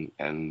Tuhu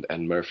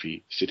and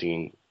Murphy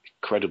sitting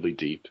incredibly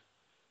deep,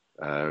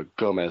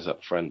 Gomez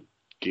up front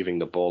giving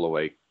the ball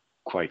away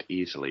quite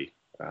easily.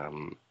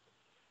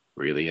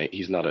 Really,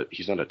 he's not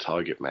a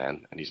target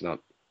man, and he's not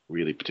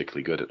really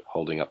particularly good at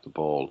holding up the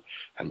ball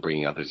and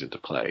bringing others into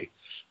play.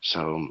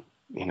 So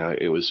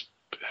it was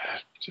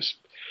just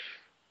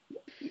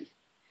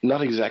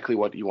not exactly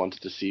what you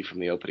wanted to see from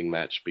the opening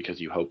match,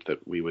 because you hoped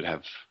that we would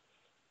have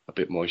a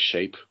bit more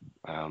shape.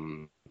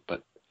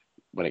 But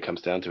when it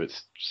comes down to it,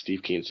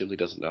 Steve Keane simply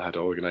doesn't know how to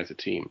organize a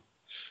team.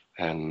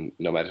 And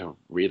no matter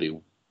really,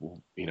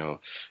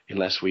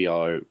 unless we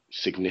are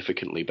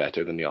significantly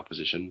better than the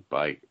opposition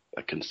by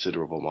a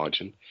considerable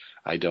margin,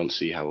 I don't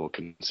see how we'll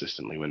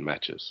consistently win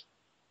matches.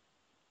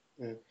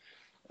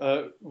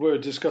 Yeah. We were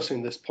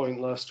discussing this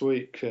point last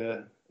week,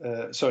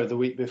 the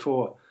week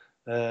before.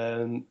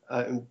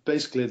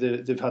 Basically,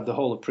 they've had the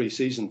whole of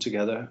pre-season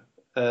together.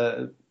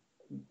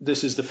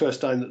 This is the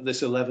first time that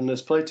this 11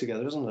 has played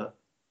together, isn't it?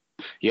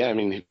 Yeah, I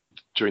mean,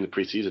 during the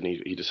pre-season,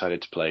 he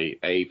decided to play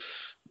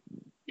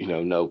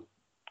no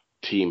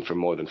team for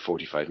more than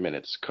 45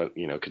 minutes,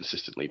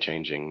 consistently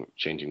changing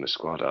the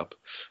squad up,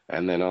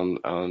 and then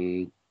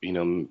on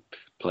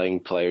playing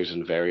players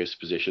in various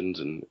positions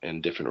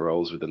and different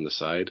roles within the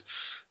side.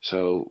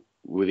 So,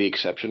 with the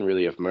exception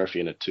really of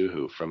Murphy and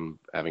Atuhu from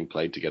having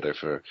played together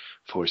for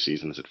 4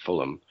 seasons at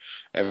Fulham,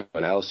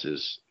 everyone else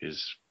is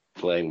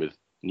playing with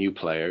new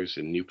players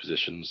in new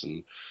positions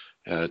and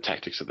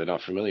tactics that they're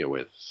not familiar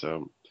with.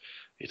 So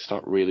it's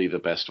not really the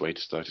best way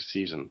to start a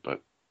season,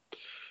 but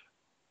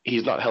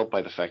he's not helped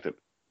by the fact that,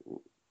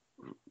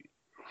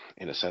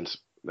 in a sense,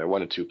 there are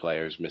 1 or 2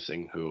 players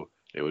missing who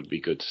it would be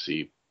good to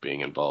see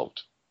being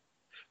involved.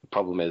 The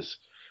problem is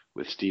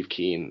with Steve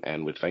Keane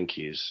and with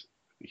Venky is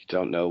you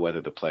don't know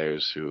whether the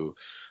players who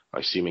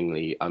are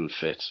seemingly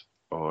unfit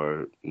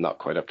or not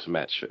quite up to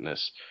match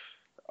fitness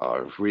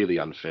are really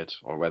unfit,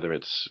 or whether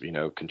it's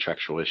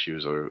contractual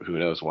issues or who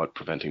knows what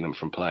preventing them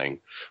from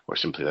playing, or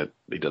simply that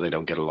they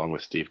don't get along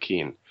with Steve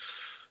Keane.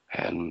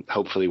 And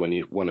hopefully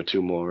when 1 or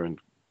 2 more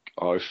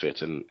are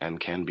fit and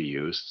can be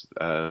used,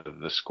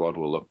 the squad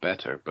will look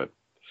better. But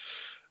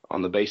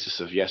on the basis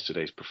of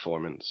yesterday's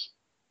performance,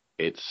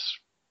 it's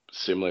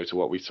similar to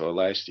what we saw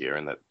last year,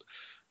 in that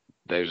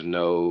there's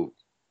no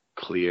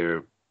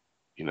clear,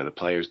 the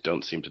players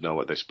don't seem to know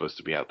what they're supposed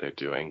to be out there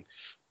doing.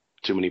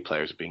 Too many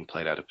players are being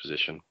played out of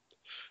position,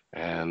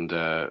 and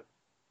we're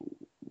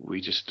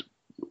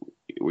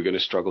going to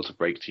struggle to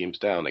break teams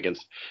down.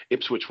 Against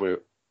Ipswich,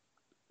 were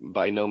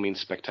by no means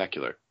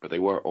spectacular, but they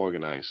were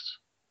organised,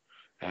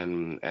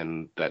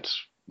 and that's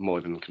more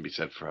than can be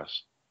said for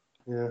us.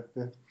 Yeah.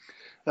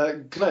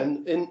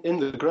 Glenn, in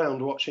the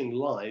ground watching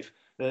live,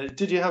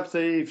 did you have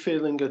the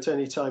feeling at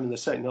any time in the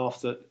second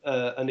half that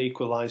an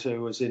equaliser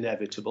was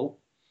inevitable?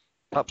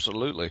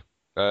 Absolutely.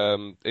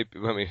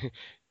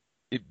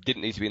 It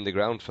didn't need to be in the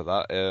ground for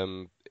that.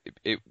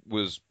 It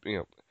was,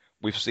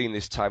 we've seen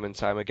this time and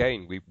time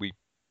again. We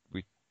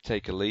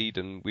take a lead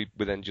and we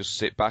then just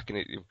sit back,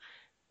 and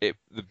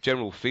the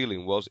general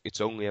feeling was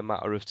it's only a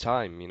matter of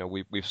time.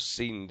 We've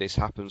seen this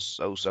happen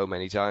so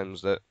many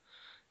times that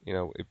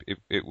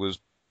it was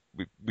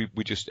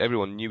we just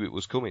everyone knew it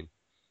was coming.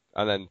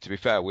 And then, to be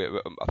fair,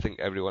 I think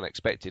everyone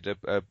expected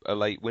a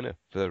late winner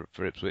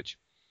for Ipswich.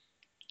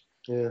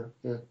 Yeah.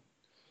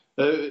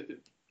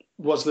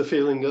 Was the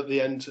feeling at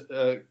the end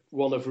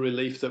one of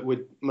relief that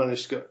we'd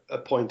managed to get a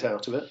point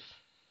out of it?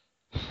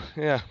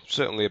 Yeah,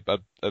 certainly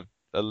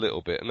a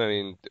little bit. And I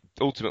mean,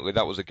 ultimately,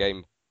 that was a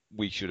game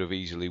we should have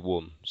easily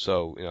won.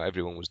 So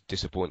everyone was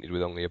disappointed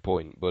with only a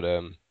point. But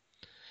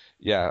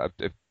yeah,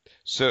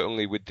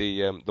 certainly with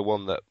the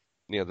one that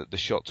the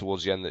shot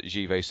towards the end that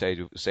Givet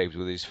saved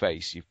with his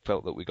face, you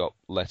felt that we got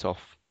let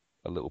off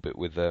a little bit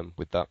with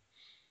that.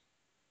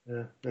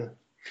 Yeah.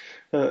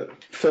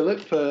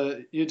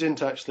 Philip, you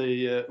didn't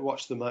actually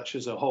watch the match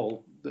as a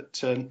whole,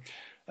 but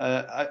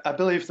I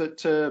believe that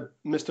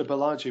Mr.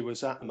 Balaji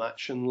was at the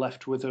match and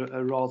left with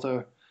a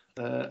rather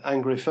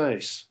angry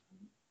face.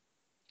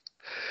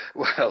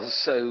 Well,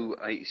 so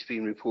it's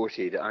been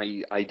reported.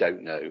 I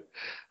don't know.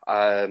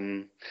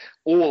 I've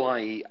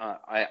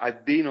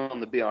been on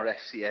the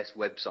BRFCS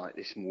website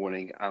this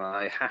morning, and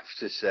I have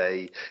to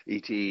say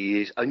it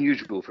is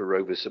unusual for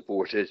Rovers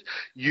supporters.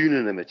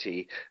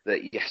 Unanimity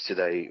that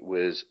yesterday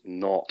was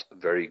not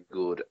very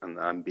good, and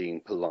I'm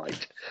being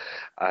polite.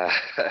 I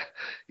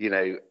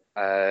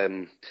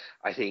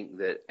think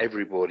that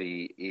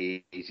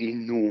everybody is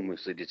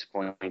enormously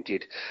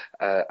disappointed.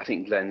 I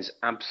think Glenn's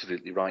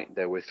absolutely right.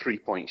 There were 3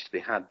 points to be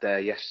had there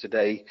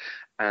yesterday,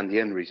 and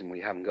the only reason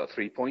we haven't got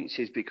 3 points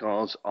is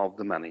because of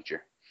the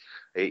manager.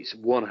 It's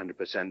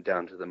 100%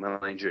 down to the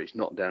manager. It's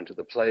not down to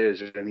the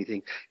players or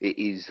anything. It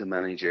is the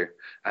manager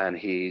and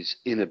his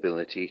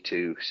inability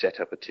to set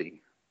up a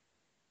team.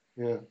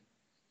 Yeah.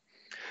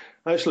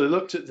 I actually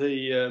looked at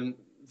the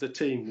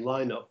team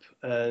lineup,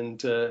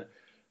 and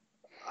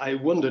I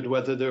wondered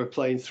whether they were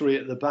playing three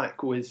at the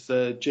back with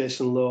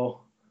Jason Lowe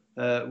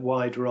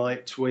wide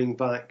right, wing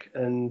back,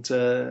 and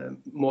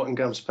Morten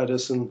Gams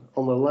Pedersen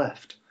on the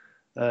left.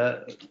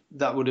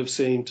 That would have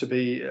seemed to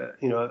be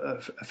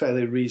a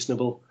fairly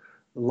reasonable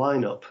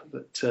lineup,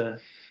 but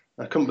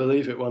I couldn't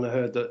believe it when I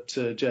heard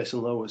that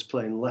Jason Lowe was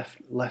playing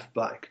left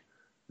back.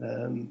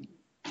 I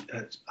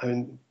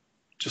mean,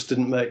 just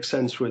didn't make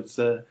sense with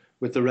the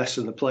rest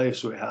of the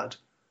players we had,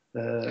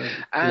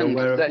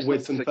 where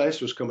width and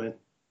pace was coming.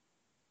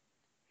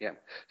 Yeah,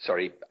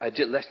 sorry.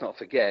 Let's not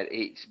forget,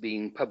 it's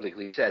been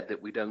publicly said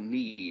that we don't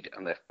need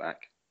a left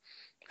back.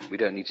 We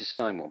don't need to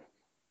sign one.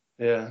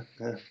 Yeah.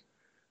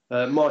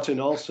 Martin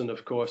Olsen,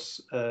 of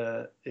course,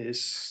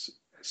 is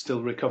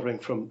still recovering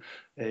from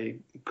a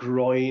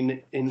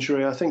groin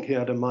injury. I think he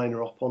had a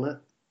minor op on it.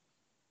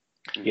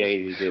 Yeah,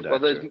 he did.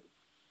 Well,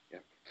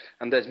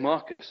 and there's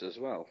Marcus as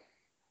well.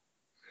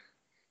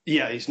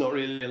 Yeah, he's not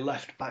really a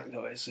left back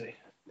though, is he?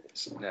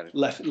 No.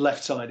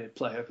 Left-sided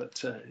player,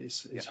 but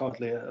he's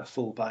hardly a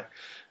full-back.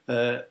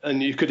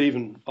 And you could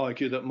even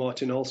argue that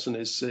Martin Olsen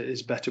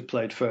is better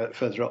played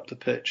further up the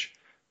pitch.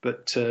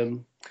 But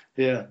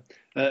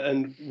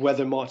and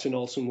whether Martin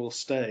Olsen will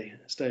stay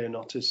or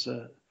not is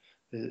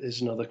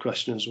another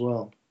question as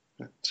well.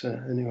 But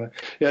anyway,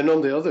 and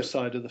on the other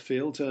side of the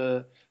field,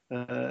 Simon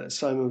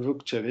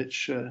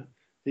Vukcevic,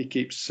 he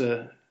keeps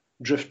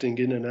drifting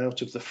in and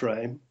out of the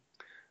frame.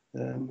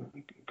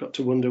 Got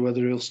to wonder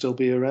whether he'll still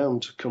be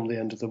around come the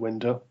end of the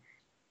window.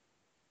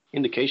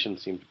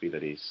 Indications seem to be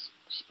that he's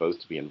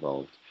supposed to be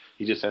involved.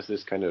 He just has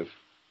this kind of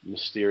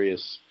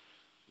mysterious,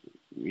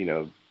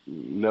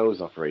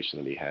 nose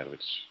operation that he had,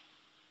 which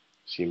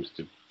seems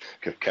to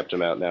have kept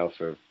him out now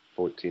for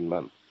 14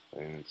 months. I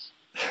mean,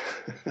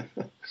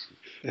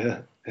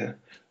 yeah.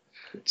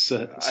 It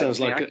sounds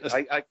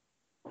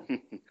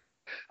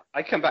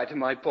I come back to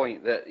my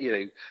point that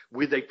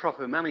with a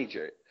proper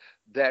manager,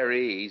 there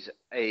is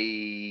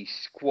a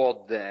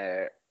squad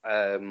there,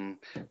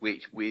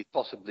 which with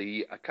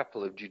possibly a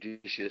couple of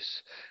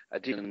judicious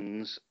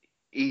additions,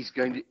 he's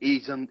going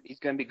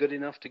to be good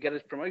enough to get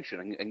his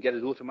promotion and get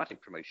his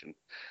automatic promotion.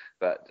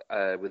 But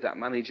with that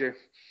manager,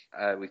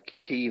 with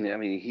Keane, I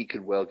mean, he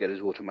could well get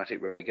his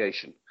automatic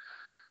relegation.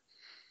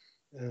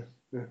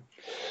 Yeah.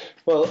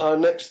 Well, our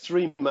next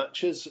three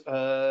matches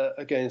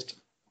against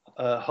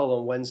Hull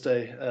on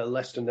Wednesday,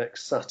 Leicester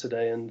next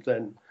Saturday, and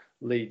then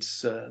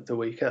Leeds the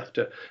week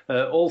after.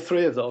 All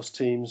three of those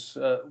teams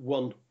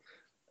won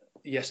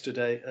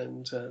yesterday,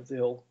 and they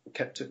all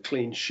kept a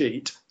clean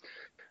sheet.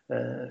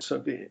 So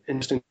it'd be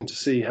interesting to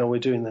see how we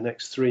do in the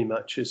next three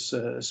matches,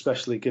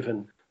 especially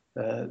given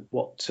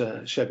what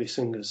Shebby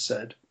Singh has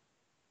said.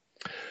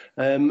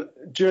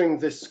 During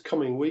this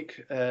coming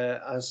week,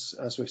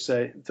 as we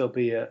say, there'll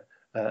be a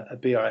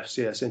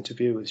BRFCS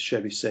interview with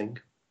Shebby Singh.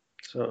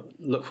 So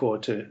look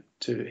forward to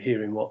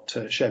hearing what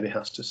Shebby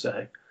has to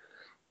say.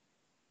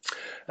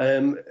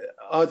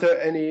 Are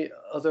there any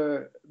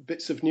other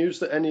bits of news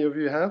that any of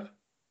you have?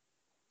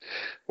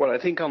 Well, I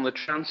think on the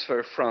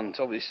transfer front,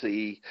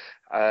 obviously,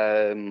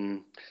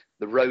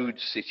 the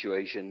Rhodes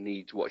situation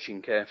needs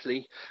watching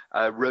carefully.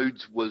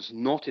 Rhodes was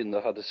not in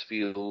the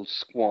Huddersfield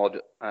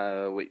squad,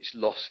 which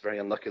lost very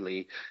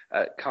unluckily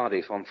at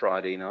Cardiff on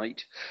Friday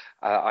night.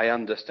 I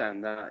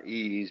understand that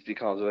is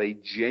because of a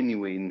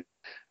genuine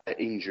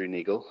injury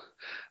niggle.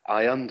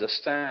 I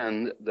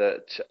understand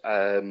that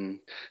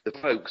the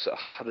folks at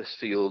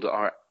Huddersfield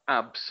are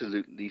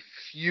absolutely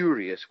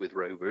furious with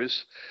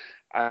Rovers,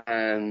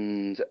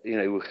 and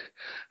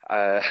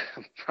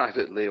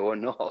privately or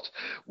not,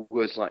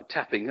 words like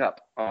tapping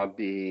up are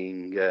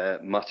being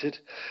muttered.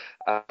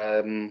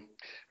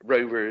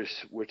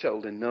 Rovers were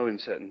told in no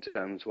uncertain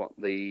terms what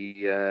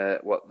the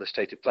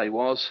state of play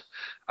was,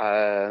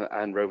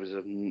 and Rovers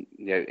have,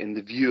 in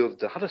the view of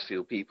the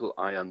Huddersfield people,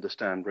 I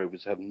understand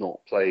Rovers have not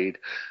played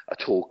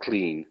at all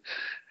clean.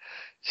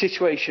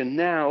 Situation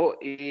now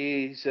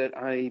is that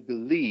I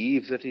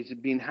believe that it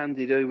had been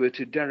handed over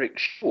to Derek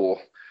Shaw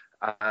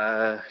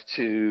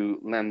to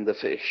land the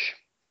fish,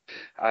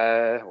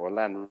 or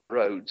land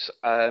Rhodes.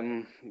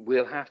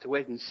 We'll have to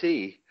wait and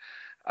see.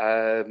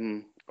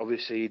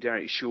 Obviously,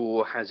 Derek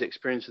Shaw has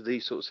experience of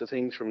these sorts of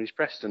things from his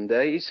Preston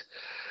days.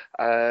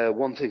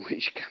 One thing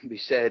which can be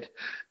said,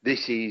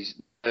 this is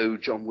no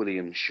John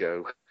Williams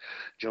show.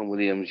 John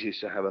Williams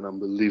used to have an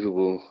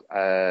unbelievable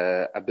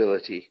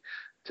ability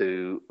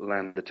to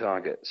land the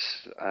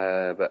targets,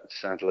 but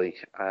sadly,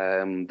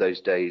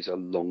 those days are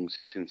long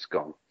since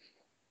gone.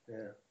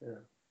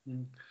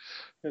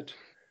 Good.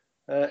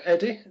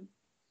 Eddie?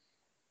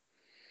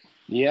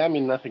 Yeah, I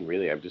mean, nothing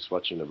really. I'm just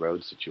watching the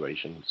road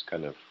situation. It's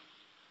kind of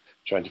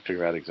trying to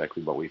figure out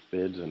exactly what we've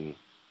bid, and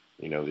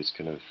this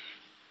kind of,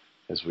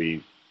 as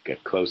we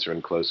get closer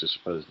and closer,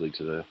 supposedly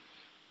to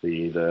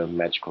the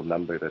magical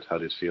number that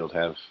Huddersfield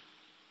have,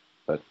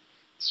 but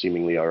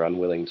seemingly are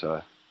unwilling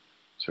to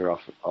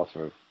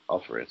offer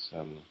it.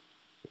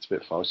 It's a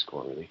bit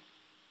farcical, really.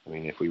 I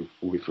mean, if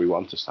we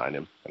want to sign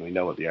him, and we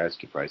know what the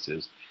asking price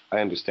is, I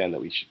understand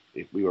that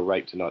we were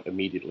right to not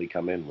immediately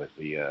come in with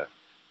the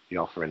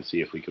offer and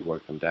see if we could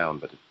work them down.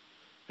 But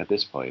at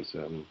this point,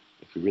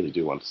 if we really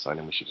do want to sign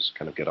him, we should just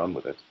kind of get on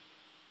with it,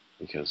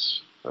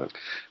 because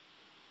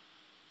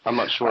I'm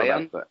not sure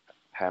about the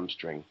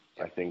hamstring.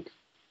 I think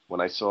when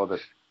I saw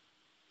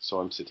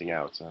him sitting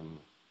out,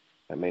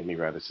 that made me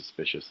rather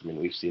suspicious. I mean,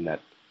 we've seen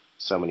that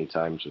so many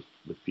times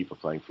with people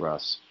playing for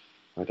us,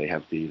 where they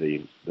have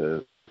the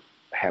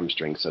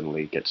hamstring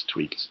suddenly gets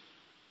tweaked,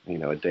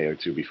 a day or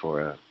two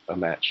before a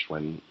match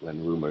when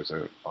rumors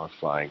are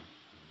flying.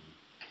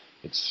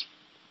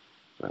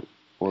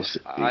 We'll see.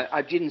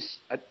 I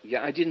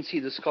didn't see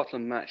the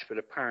Scotland match, but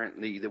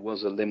apparently there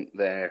was a limp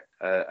there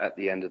at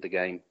the end of the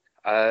game.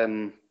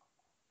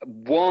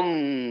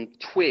 One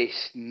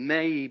twist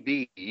may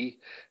be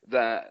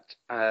that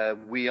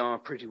we are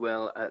pretty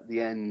well at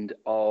the end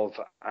of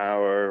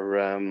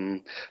our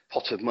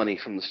pot of money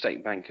from the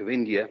State Bank of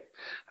India,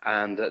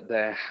 and that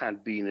there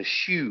had been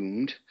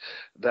assumed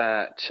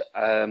that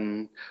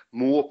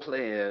more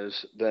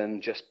players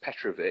than just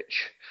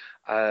Petrovic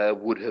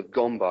would have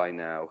gone by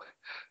now.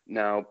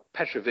 Now,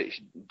 Petrovic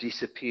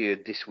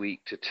disappeared this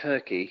week to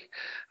Turkey.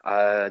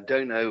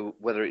 Don't know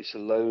whether it's a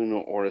loan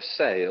or a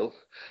sale.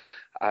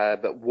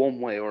 But one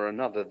way or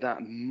another,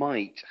 that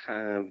might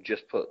have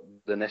just put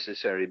the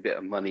necessary bit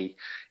of money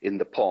in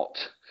the pot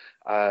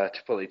to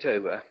pull it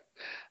over.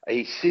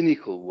 A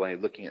cynical way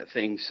of looking at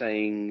things,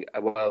 saying,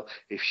 well,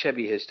 if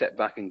Shebby has stepped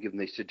back and given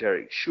this to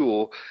Derek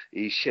Shaw,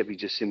 is Shebby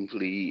just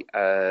simply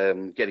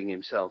getting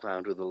himself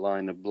out of the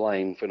line of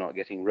blame for not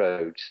getting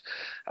Rhodes?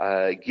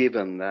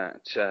 Given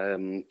that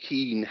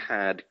Keane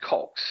had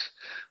Cox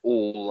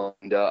all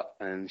lined up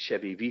and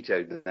Shebby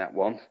vetoed that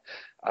one,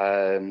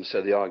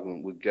 so the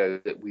argument would go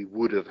that we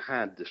would have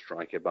had the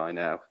striker by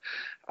now.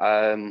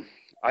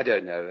 I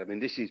don't know. I mean,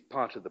 this is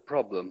part of the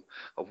problem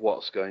of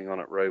what's going on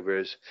at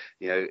Rovers.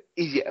 Is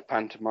it a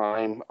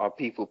pantomime? Are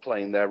people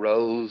playing their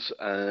roles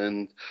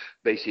and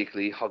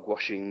basically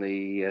hogwashing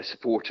the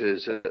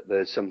supporters?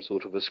 There's some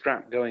sort of a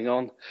scrap going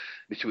on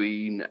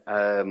between,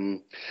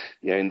 in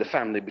the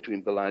family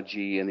between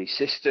Balaji and his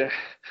sister,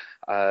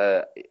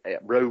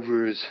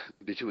 Rovers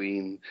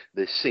between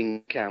the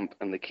Singh camp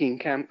and the King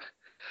camp,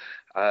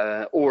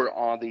 or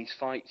are these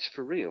fights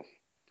for real?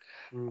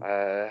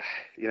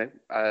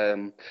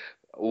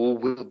 All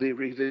will be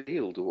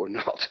revealed or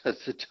not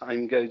as the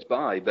time goes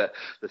by. But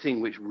the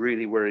thing which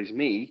really worries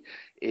me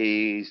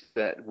is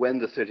that when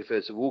the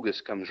 31st of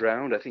August comes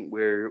round, I think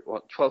we're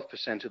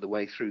 12% of the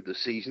way through the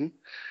season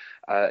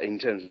in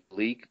terms of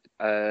league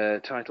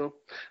title,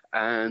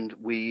 and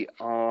we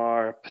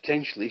are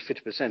potentially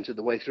 50% of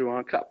the way through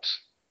our cups.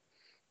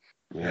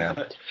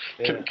 Yeah.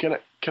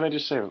 Can I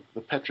just say the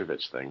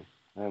Petrovic thing?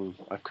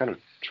 I've kind of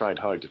tried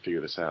hard to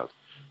figure this out,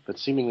 but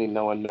seemingly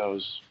no one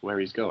knows where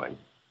he's going.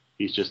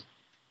 He's just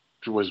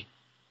was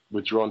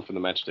withdrawn from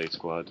the matchday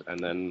squad and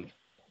then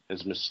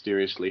is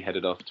mysteriously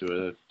headed off to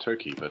a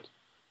Turkey, but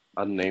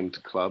unnamed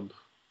club.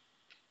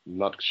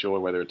 Not sure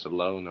whether it's a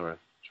loan or a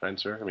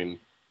transfer. I mean,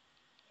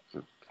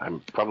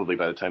 I'm probably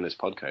by the time this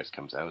podcast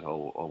comes out,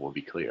 all will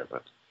be clear.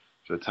 But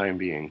for the time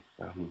being,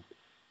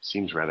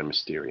 seems rather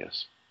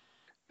mysterious.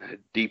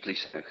 Deeply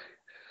so.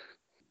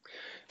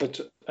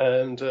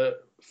 And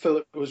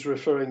Philip was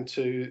referring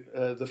to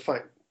the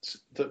fact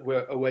that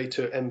we're away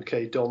to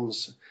MK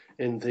Dons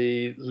in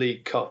the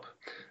League Cup.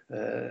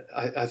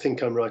 I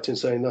think I'm right in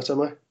saying that,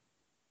 am I?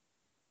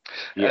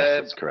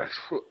 Yes, that's correct.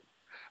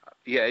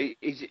 Yeah, I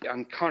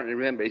can't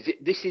remember.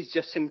 This is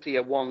just simply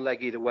a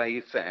one-legged away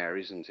affair,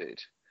 isn't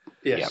it?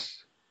 Yes.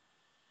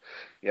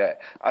 Yeah.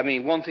 I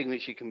mean, one thing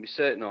which you can be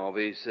certain of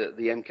is that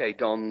the MK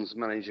Dons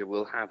manager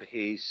will have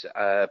his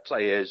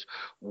players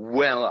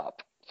well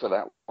up for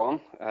that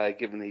one,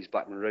 given these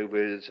Blackburn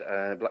Rovers,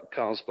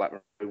 Blackburn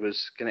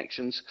Rovers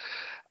connections.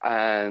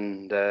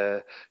 And,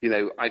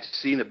 I've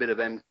seen a bit of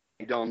MK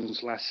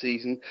Dons last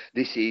season.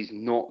 This is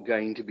not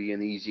going to be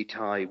an easy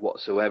tie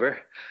whatsoever.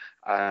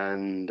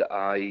 And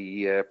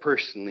I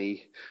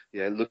personally,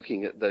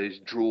 looking at those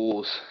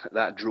draws,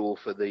 that draw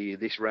for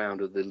this round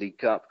of the League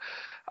Cup,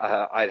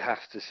 I'd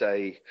have to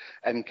say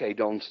MK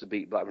Dons to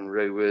beat Blackburn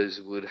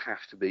Rovers would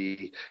have to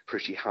be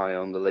pretty high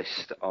on the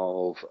list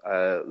of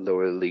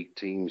lower league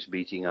teams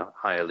beating a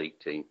higher league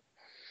team.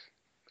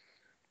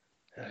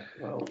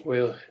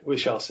 Well, we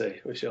shall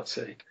see. We shall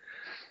see.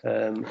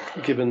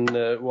 Given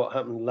what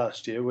happened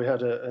last year, we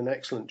had an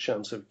excellent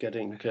chance of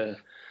getting to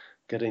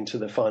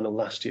the final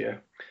last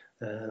year.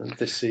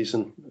 This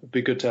season, it'd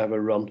be good to have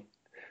a run.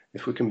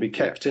 If we can be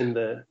kept in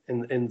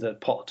the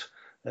pot,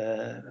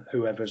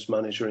 whoever's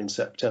manager in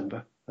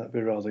September, that'd be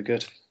rather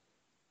good.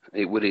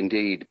 It would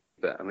indeed.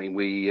 But I mean,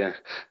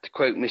 to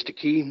quote Mr.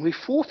 Keane, we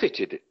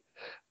forfeited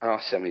our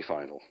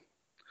semi-final.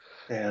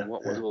 Yeah.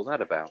 What was all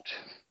that about?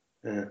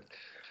 Yeah.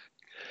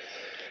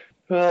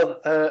 Well,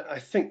 I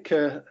think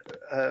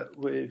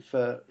we've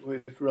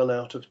run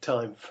out of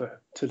time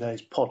for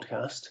today's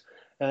podcast.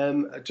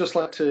 I'd just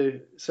like to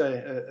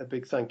say a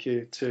big thank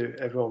you to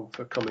everyone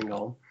for coming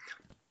on.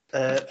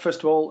 First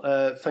of all,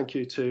 thank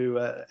you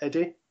to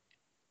Eddie.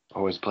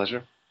 Always a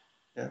pleasure.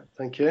 Yeah,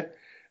 thank you.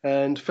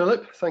 And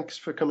Philip, thanks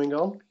for coming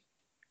on.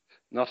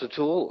 Not at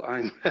all.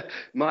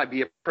 Might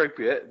be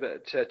appropriate,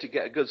 but to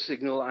get a good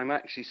signal, I'm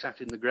actually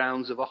sat in the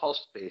grounds of a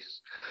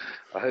hospice.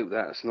 I hope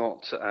that's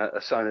not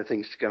a sign of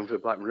things to come for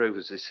Blackburn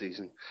Rovers this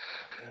season.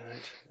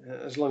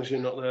 Right. As long as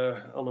you're not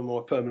there on a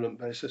more permanent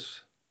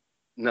basis.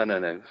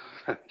 No.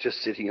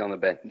 Just sitting on a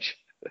bench.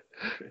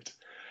 Great.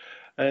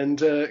 And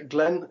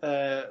Glenn,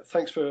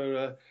 thanks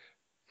for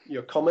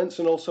your comments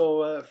and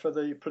also for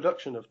the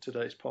production of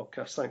today's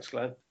podcast. Thanks,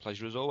 Glenn.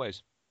 Pleasure as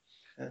always.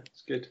 Yeah,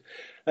 it's good.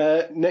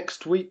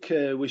 Next week,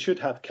 we should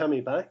have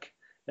Cami back.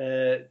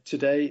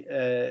 Today,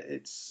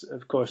 it's,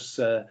 of course,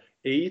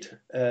 Eid,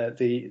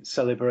 the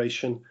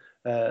celebration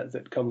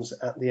that comes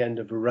at the end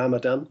of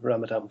Ramadan.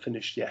 Ramadan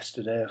finished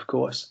yesterday, of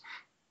course.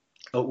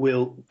 But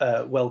we'll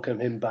welcome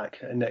him back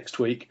next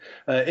week.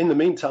 In the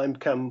meantime,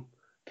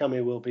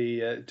 Cami will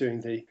be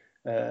doing the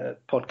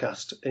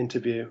podcast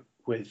interview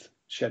with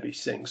Shebi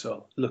Singh,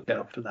 so look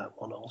out for that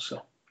one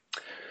also.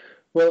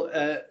 Well,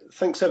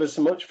 thanks ever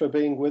so much for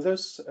being with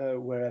us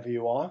wherever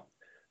you are,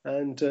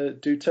 and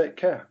do take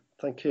care.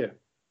 Thank you.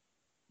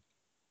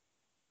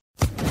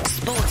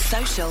 Sports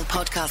Social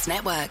Podcast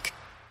Network.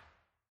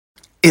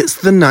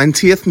 It's the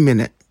 90th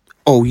minute.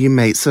 All your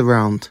mates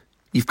around.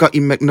 You've got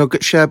your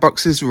McNugget share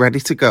boxes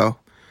ready to go.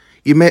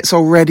 Your mate's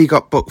already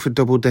got booked for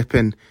double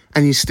dipping,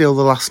 and you steal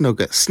the last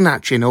nugget,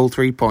 snatching all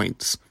 3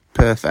 points.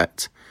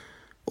 Perfect.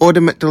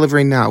 Order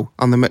McDelivery now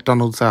on the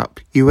McDonald's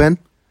app. You in?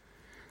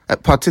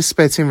 At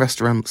participating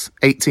restaurants,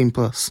 18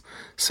 plus.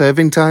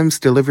 Serving times,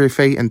 delivery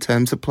fee and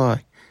terms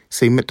apply.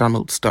 See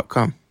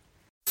mcdonalds.com.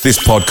 This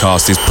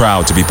podcast is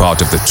proud to be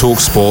part of the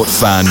TalkSport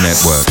Fan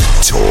Network.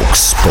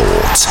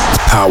 TalkSport.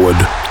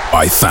 Powered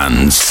by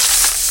fans.